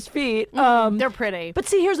Anna's feet. They're pretty. But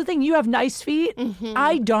see, here's the thing. You have nice feet.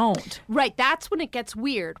 I don't. Right, that's when it gets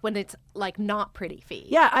weird, when it's like not pretty feet.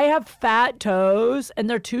 Yeah, I have fat toes and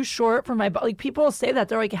they're too short for my body. Like people say that.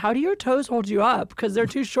 They're like, how do your toes hold you up? Because they're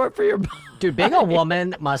too short for your body. Dude, being a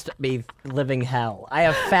woman must be living hell. I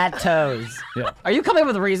have fat toes. Yeah. Are you coming up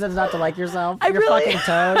with reasons not to like yourself? I Your really- fucking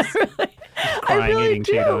toes. Crying, really eating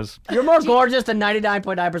do. Cheetos. You're more gorgeous than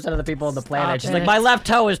 99.9% of the people on the planet. She's like, it. my left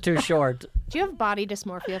toe is too short. Do you have body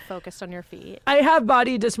dysmorphia focused on your feet? I have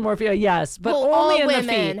body dysmorphia, yes, but Well, only all in the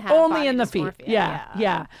women feet. have Only body in the feet. dysmorphia, Yeah, yeah.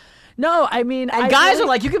 yeah. No, I mean, And I guys really- are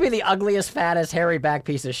like, you could be the ugliest, fattest, hairy back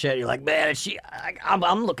piece of shit. You're like, man,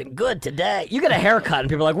 I'm looking good today. You get a haircut, and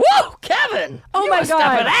people are like, whoa, Kevin! oh you my are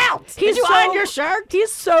God, stepping out. Did you iron your shirt?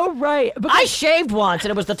 He's so right. Because, I shaved once, and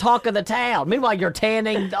it was the talk of the town. Meanwhile, you're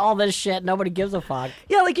tanning, all this shit. Nobody gives a fuck.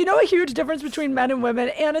 yeah, like you know a huge difference between men and women.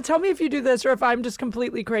 Anna, tell me if you do this or if I'm just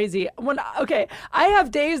completely crazy. I have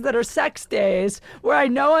days that are sex days where I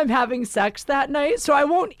know I'm having sex that night, so I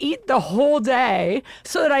won't eat the whole day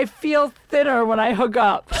so that I feel thinner when I hook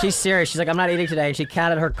up. She's serious. She's like, I'm not eating today. And she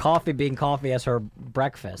counted her coffee bean coffee as her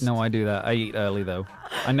breakfast. No, I do that. I eat early, though.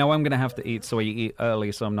 I know I'm going to have to eat, so I eat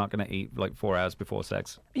early, so I'm not going to eat like 4 hours before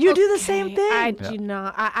sex. You do the same thing. I do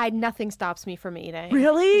not. I nothing stops me from eating.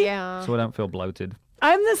 Really? Yeah. So I don't feel bloated.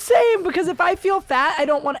 I'm the same because if I feel fat, I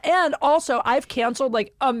don't want to. And also, I've canceled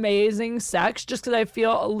like amazing sex just because I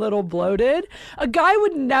feel a little bloated. A guy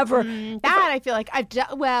would never. That I feel like I've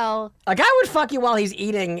done. Well, A guy would fuck you while he's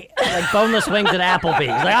eating like boneless wings at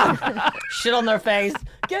Applebee's. Like, shit on their face.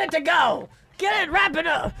 Get it to go. Get it. Wrap it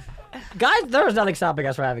up. Guys, there's nothing stopping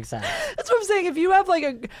us from having sex. That's what I'm saying. If you have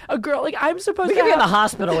like a girl, like I'm supposed We to could be in the have.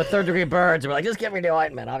 hospital with third-degree burns, and we're like, just give me the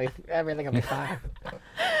ointment. Everything will be fine.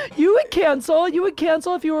 You would cancel. You would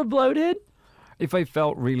cancel if you were bloated. If I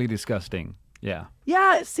felt really disgusting, yeah.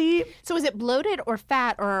 Yeah. See. so is it bloated or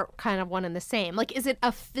fat or kind of one and the same? Like, is it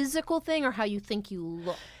a physical thing or how you think you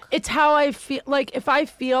look? It's how I feel. Like, if I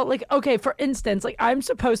feel like, okay, for instance, like I'm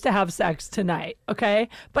supposed to have sex tonight, okay?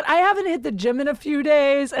 But I haven't hit the gym in a few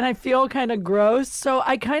days and I feel kind of gross. So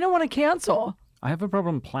I kind of want to cancel. I have a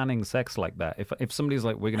problem planning sex like that. If somebody's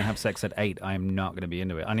like, we're going to have sex at 8, I'm not going to be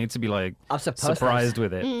into it. I need to be like I'm supposed to. surprised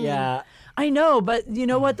with it. Yeah. I know, but you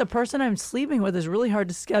know what? The person I'm sleeping with is really hard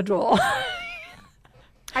to schedule.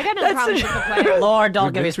 I got no problem with the plan. Lord, don't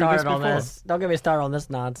We've get been me through this started on before. this. Don't get me started on this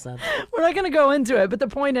nonsense. We're not going to go into it, but the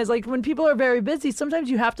point is, like, when people are very busy, sometimes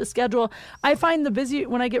you have to schedule. I find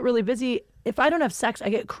when I get really busy, if I don't have sex, I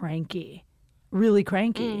get cranky, really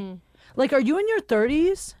cranky. Like, are you in your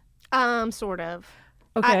 30s? Sort of.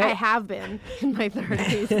 Okay. I have been in my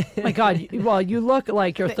 30s. My God, well, you look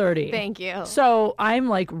like you're 30. Thank you. So I'm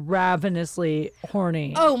like ravenously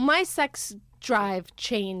horny. Oh, my sex drive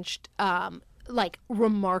changed like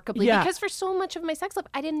remarkably Yeah. because for so much of my sex life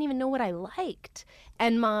I didn't even know what I liked,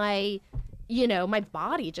 and my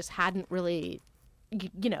body just hadn't really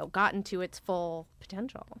gotten to its full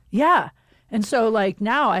potential. Yeah. And so, like,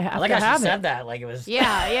 now I have I like to how have she it. said that. Like it was. Yeah.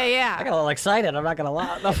 I got a little excited. I'm not gonna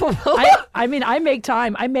lie. I mean, I make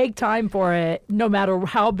time. I make time for it no matter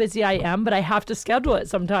how busy I am, but I have to schedule it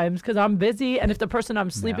sometimes because I'm busy. And if the person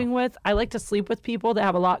I'm sleeping with, I like to sleep with people that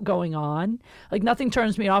have a lot going on. Like, nothing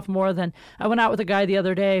turns me off more than I went out with a guy the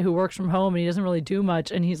other day who works from home and he doesn't really do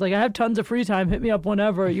much. And he's like, I have tons of free time. Hit me up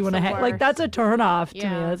whenever you want to hang. Like, worst. that's a turn off to me.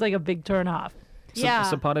 Yeah. That's like a big turn off.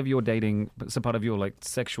 So part of your dating, so part of your like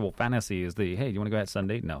sexual fantasy is the, hey, you want to go out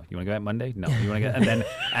Sunday? No. You want to go out Monday? No. You want to go, and then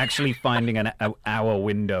actually finding an hour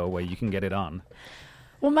window where you can get it on.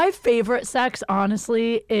 Well, my favorite sex,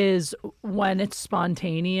 honestly, is when it's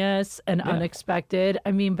spontaneous and unexpected.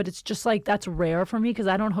 I mean, but it's just like that's rare for me because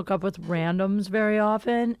I don't hook up with randoms very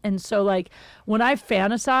often. And so, like, when I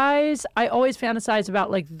fantasize, I always fantasize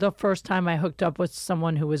about like the first time I hooked up with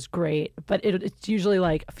someone who was great. But it's usually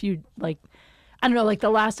like a few, like, I don't know, like the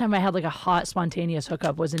last time I had like a hot spontaneous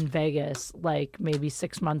hookup was in Vegas, like maybe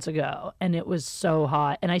 6 months ago. And it was so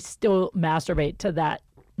hot. And I still masturbate to that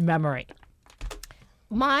memory.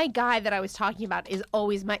 My guy that I was talking about is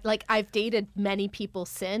always my, like, I've dated many people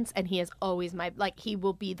since, and he is always my, like, he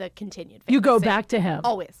will be the continued You go fantasy. back to him.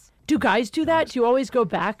 Always. Do guys do that? Do you always go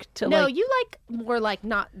back to No, like... you like more like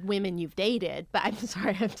not women you've dated, but I'm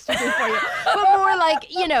sorry, I'm speaking for you, but more like,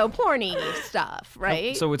 porny stuff,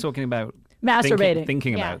 right? So we're talking about Masturbating.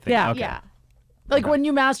 thinking yeah. about things. Yeah. Okay. Yeah. Like when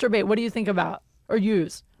you masturbate, what do you think about or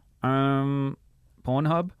use?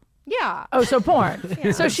 Pornhub Yeah. Oh, so porn.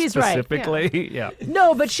 So she's right. specifically. Yeah.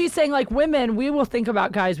 No, but she's saying like women, we will think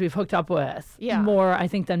about guys we've hooked up with more, I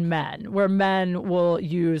think, than men, where men will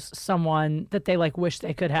use someone that they like wish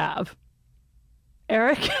they could have.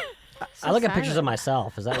 Eric? I look at pictures of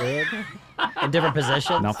myself. Is that weird? In different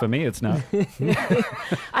positions. Not for me. It's not.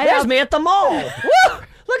 There's me at the mall. Woo!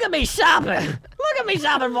 Look at me shopping. Look at me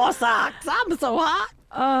shopping more socks. I'm so hot.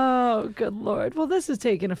 Oh, good Lord. Well, this is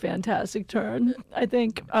taking a fantastic turn, I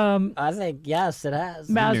think. I think yes, it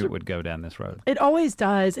has. I knew it would go down this road. It always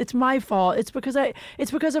does. It's my fault. It's because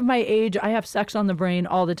of my age. I have sex on the brain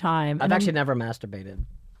all the time. I've actually never masturbated.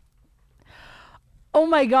 Oh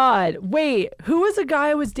my God. Wait, who was a guy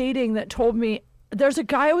I was dating that told me there's a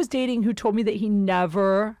guy I was dating who told me that he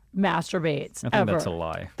never masturbates I think ever. that's a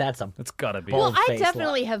lie. That's a It's got to be. Well, I Bold-faced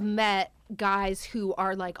definitely have met guys who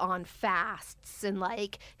are like on fasts and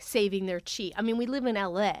like saving their chi. I mean, we live in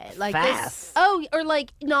LA. Like Fasts? or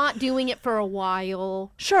like not doing it for a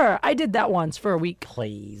while. Sure, I did that once for a week.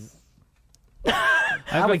 please.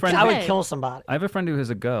 I have a friend. I would kill somebody. I have a friend who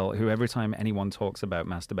has a girl who every time anyone talks about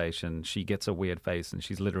masturbation, she gets a weird face and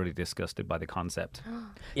she's literally disgusted by the concept.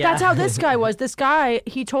 Yeah. That's how this guy was. This guy,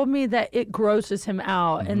 he told me that it grosses him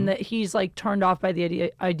out and that he's like turned off by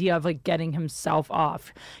the idea of like getting himself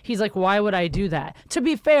off. He's like, why would I do that? To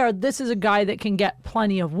be fair, this is a guy that can get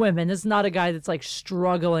plenty of women. It's not a guy that's like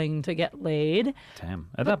struggling to get laid. Damn.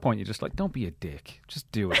 At that point, you're just like, don't be a dick.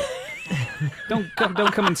 Just do it. Don't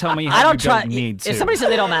come and tell me how I don't you try. don't need to. If somebody said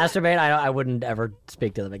they don't masturbate, I wouldn't ever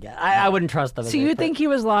speak to them again. I wouldn't trust them. So you think he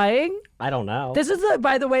was lying? I don't know. This is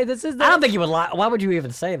by the way, this is I don't think he would lie. Why would you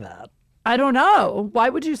even say that? I don't know. Why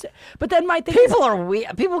would you say? But then my thing People are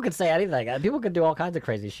weird. People could say anything. People could do all kinds of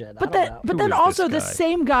crazy shit. But I don't know. then Who is also this the guy?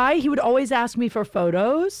 same guy, he would always ask me for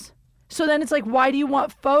photos. So then it's like, why do you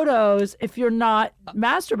want photos if you're not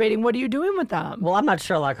masturbating? What are you doing with them? Well, I'm not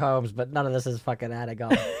Sherlock Holmes, but none of this is fucking adding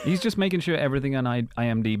up. He's just making sure everything on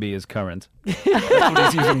IMDb is current. That's what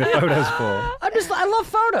he's using the photos for. I love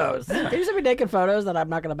photos. Can you send me naked photos that I'm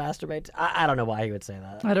not going to masturbate to? I don't know why he would say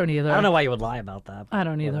that. I don't either. I don't know why you would lie about that. I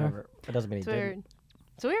don't either. Whatever. It doesn't mean he It's weird. didn't.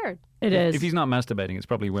 It's weird. It is. If he's not masturbating, it's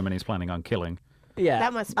probably women he's planning on killing. Yeah.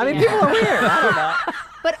 That must I be mean, it. people are weird. I don't know.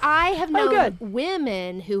 But I have known good.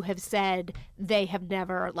 women who have said they have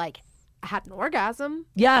never had an orgasm.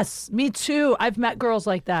 Yes, me too. I've met girls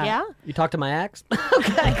like that. Yeah. You talk to my ex?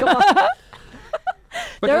 Okay, come on.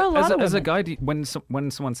 But There are a lot of as a women. guy,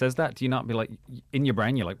 when someone says that, do you not be like, in your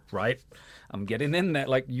brain, you're like, right, I'm getting in there.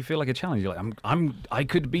 Like, you feel like a challenge. You're like, I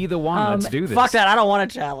could be the one. Let's do this. Fuck that. I don't want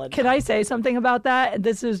a challenge. Can I say something about that?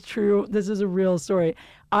 This is true. This is a real story.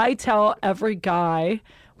 I tell every guy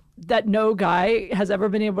that no guy has ever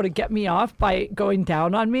been able to get me off by going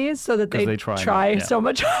down on me so that 'Cause they they try, yeah. so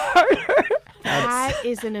much harder. That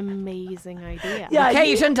is an amazing idea. Yeah, Okay,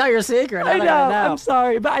 you shouldn't tell your secret. I don't know. even know. I'm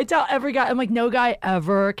sorry, but I tell every guy, I'm like, no guy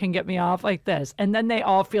ever can get me off like this. And then they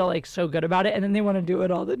all feel like so good about it, and then they want to do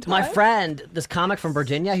it all the time. My friend, this comic from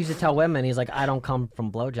Virginia, he used to tell women, he's like, I don't come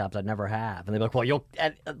from blowjobs. I never have. And they'd be like, well, you'll,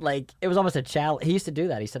 and, like, it was almost a challenge. He used to do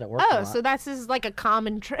that. He said it worked a Oh, lot. so that's just like a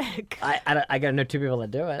common trick. I got to know two people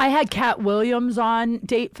that do it. I had Cat Williams on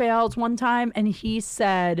Date Fails one time, and he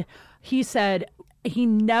said he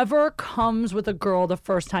never comes with a girl the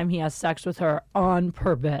first time he has sex with her on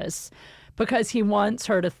purpose because he wants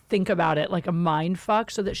her to think about it like a mind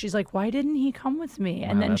fuck so that she's like, why didn't he come with me?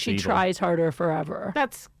 And Wow, then that's she evil. tries harder forever.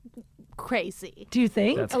 That's crazy. Do you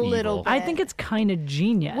think? That's A little evil. bit. I think it's kind of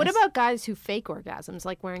genius. What about guys who fake orgasms,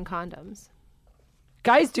 like wearing condoms?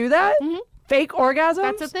 guys do that? Fake orgasms?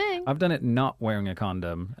 That's a thing. I've done it not wearing a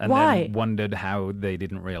condom and Why? then wondered how they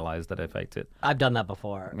didn't realize that I faked it. I've done that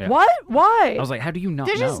before. Yeah. What? Why? I was like, how do you not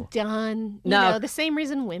They're know? just done. You No. know, the same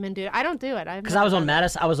reason women do it. I don't do it. Because I was on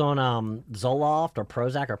medicine, I was on Zoloft or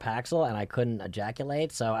Prozac or Paxil, and I couldn't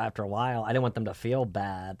ejaculate. So after a while, I didn't want them to feel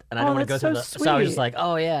bad, and I Oh, didn't want to go that's through so the. So I was sweet. just like,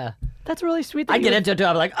 oh yeah, That's really sweet. That I you get would- into it too.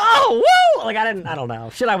 I'm like, oh woo, like I don't know,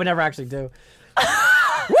 shit I would never actually do.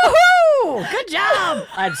 Woohoo! Good job.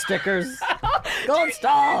 I had stickers, gold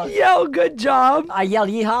stars. Yo, good job. I yelled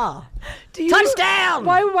yeehaw. Do you, Touchdown!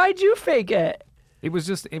 Why'd you fake it? It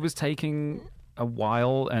was taking a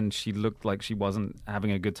while, and she looked like she wasn't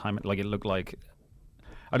having a good time. Like it looked like,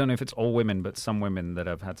 I don't know if it's all women, but some women that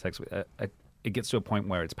I've had sex with, it gets to a point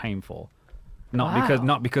where it's painful.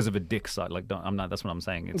 Not because of a dick side. Like I'm not. That's what I'm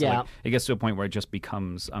saying. It's Yeah. like it gets to a point where it just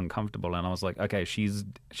becomes uncomfortable. And I was like, okay, she's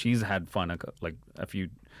had fun. Like a few.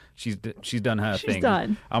 She's done her She's thing.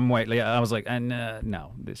 done. I'm waiting. I was like, and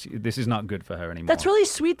no, this is not good for her anymore. That's really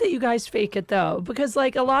sweet that you guys fake it though, because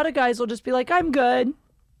like a lot of guys will just be like, I'm good.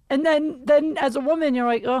 And then as a woman, you're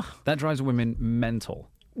like, oh, That drives women mental.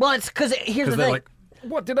 Well, it's because here's the Because they're thing. like,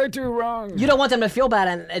 what did I do wrong? You don't want them to feel bad,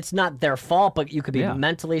 and it's not their fault. But you could be Yeah.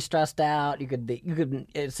 mentally stressed out. You could.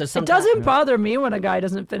 It's just it doesn't bother me when a guy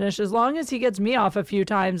doesn't finish. As long as he gets me off a few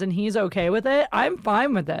times and he's okay with it, I'm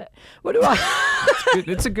fine with it. What do I?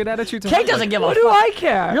 It's a good attitude to Kate have. doesn't give a What fuck. do I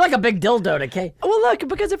care? You're like a big dildo to Kate. Well, look,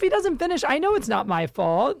 because if he doesn't finish, I know it's not my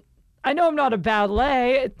fault. I know I'm not a bad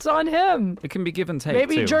lay. It's on him. It can be give and take.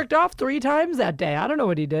 Maybe too. he jerked off 3 times that day. I don't know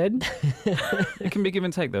what he did. It can be give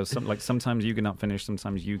and take though. Sometimes you cannot finish,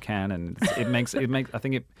 sometimes you can, and it makes. I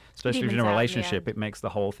think it, especially if evens you're in a out, relationship, yeah. it makes the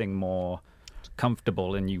whole thing more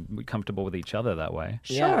comfortable, and you be comfortable with each other that way.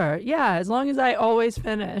 Sure. Yeah, as long as I always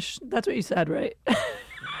finish. That's what you said, right?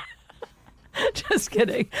 Just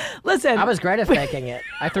kidding. Listen. I was great at faking it.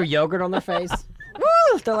 I threw yogurt on their face.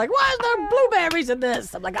 Woo! They're like, why is there blueberries in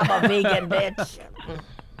this? I'm like, I'm a vegan, bitch.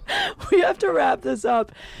 We have to wrap this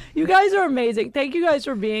up. You guys are amazing. Thank you guys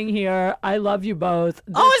for being here. I love you both.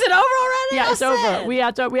 Oh, is it over already? Yeah, Oh, it's over. sad. We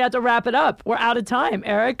have to wrap it up. We're out of time,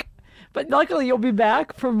 Eric. But luckily you'll be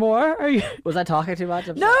back for more. Are you? Was I talking too much?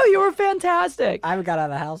 I'm No, sorry. you were fantastic. I haven't got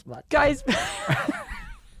out of the house much. Guys,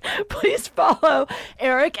 please follow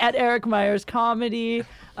Eric at Erik Myers Comedy,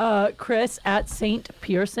 Chris at Saint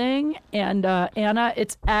Piercing, and Anna,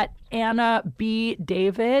 it's at Anna B.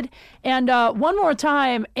 David. And one more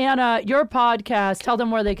time, Anna, your podcast, tell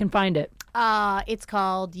them where they can find it. It's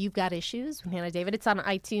called You've Got Issues with Anna David. It's on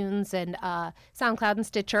iTunes and SoundCloud and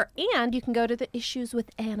Stitcher. And you can go to the Issues with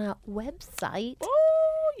Anna website.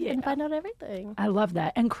 and find out everything. I love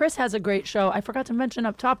that. And Chris has a great show. I forgot to mention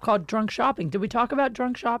up top called Drunk Shopping. Did we talk about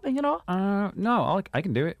drunk shopping at all? No, I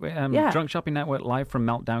can do it. Yeah. Drunk Shopping Network live from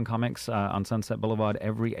Meltdown Comics on Sunset Boulevard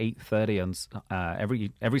every 8:30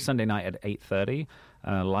 on every Sunday night at 8:30.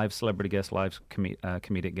 Live celebrity guests, live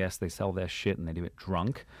comedic guests. They sell their shit and they do it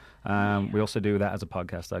drunk. We also do that as a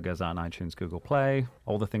podcast that goes out on iTunes, Google Play,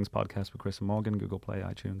 All the Things podcast with Chris and Morgan, Google Play,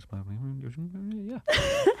 iTunes. Yeah.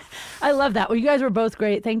 I love that. Well, you guys were both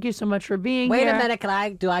great. Thank you so much for being Wait here. a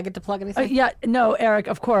minute. Do I get to plug anything? Yeah, no, Eric,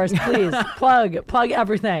 of course. Please plug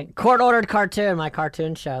everything. Court-ordered cartoon, my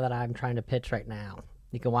cartoon show that I'm trying to pitch right now.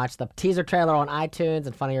 You can watch the teaser trailer on iTunes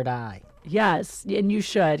and Funny or Die. Yes, and you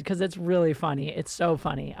should, because it's really funny. It's so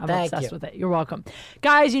funny. I'm Thank obsessed you. with it. You're welcome.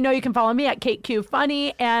 Guys, you know you can follow me at KateQ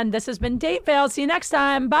Funny, and this has been Date Fail. See you next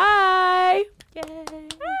time. Bye.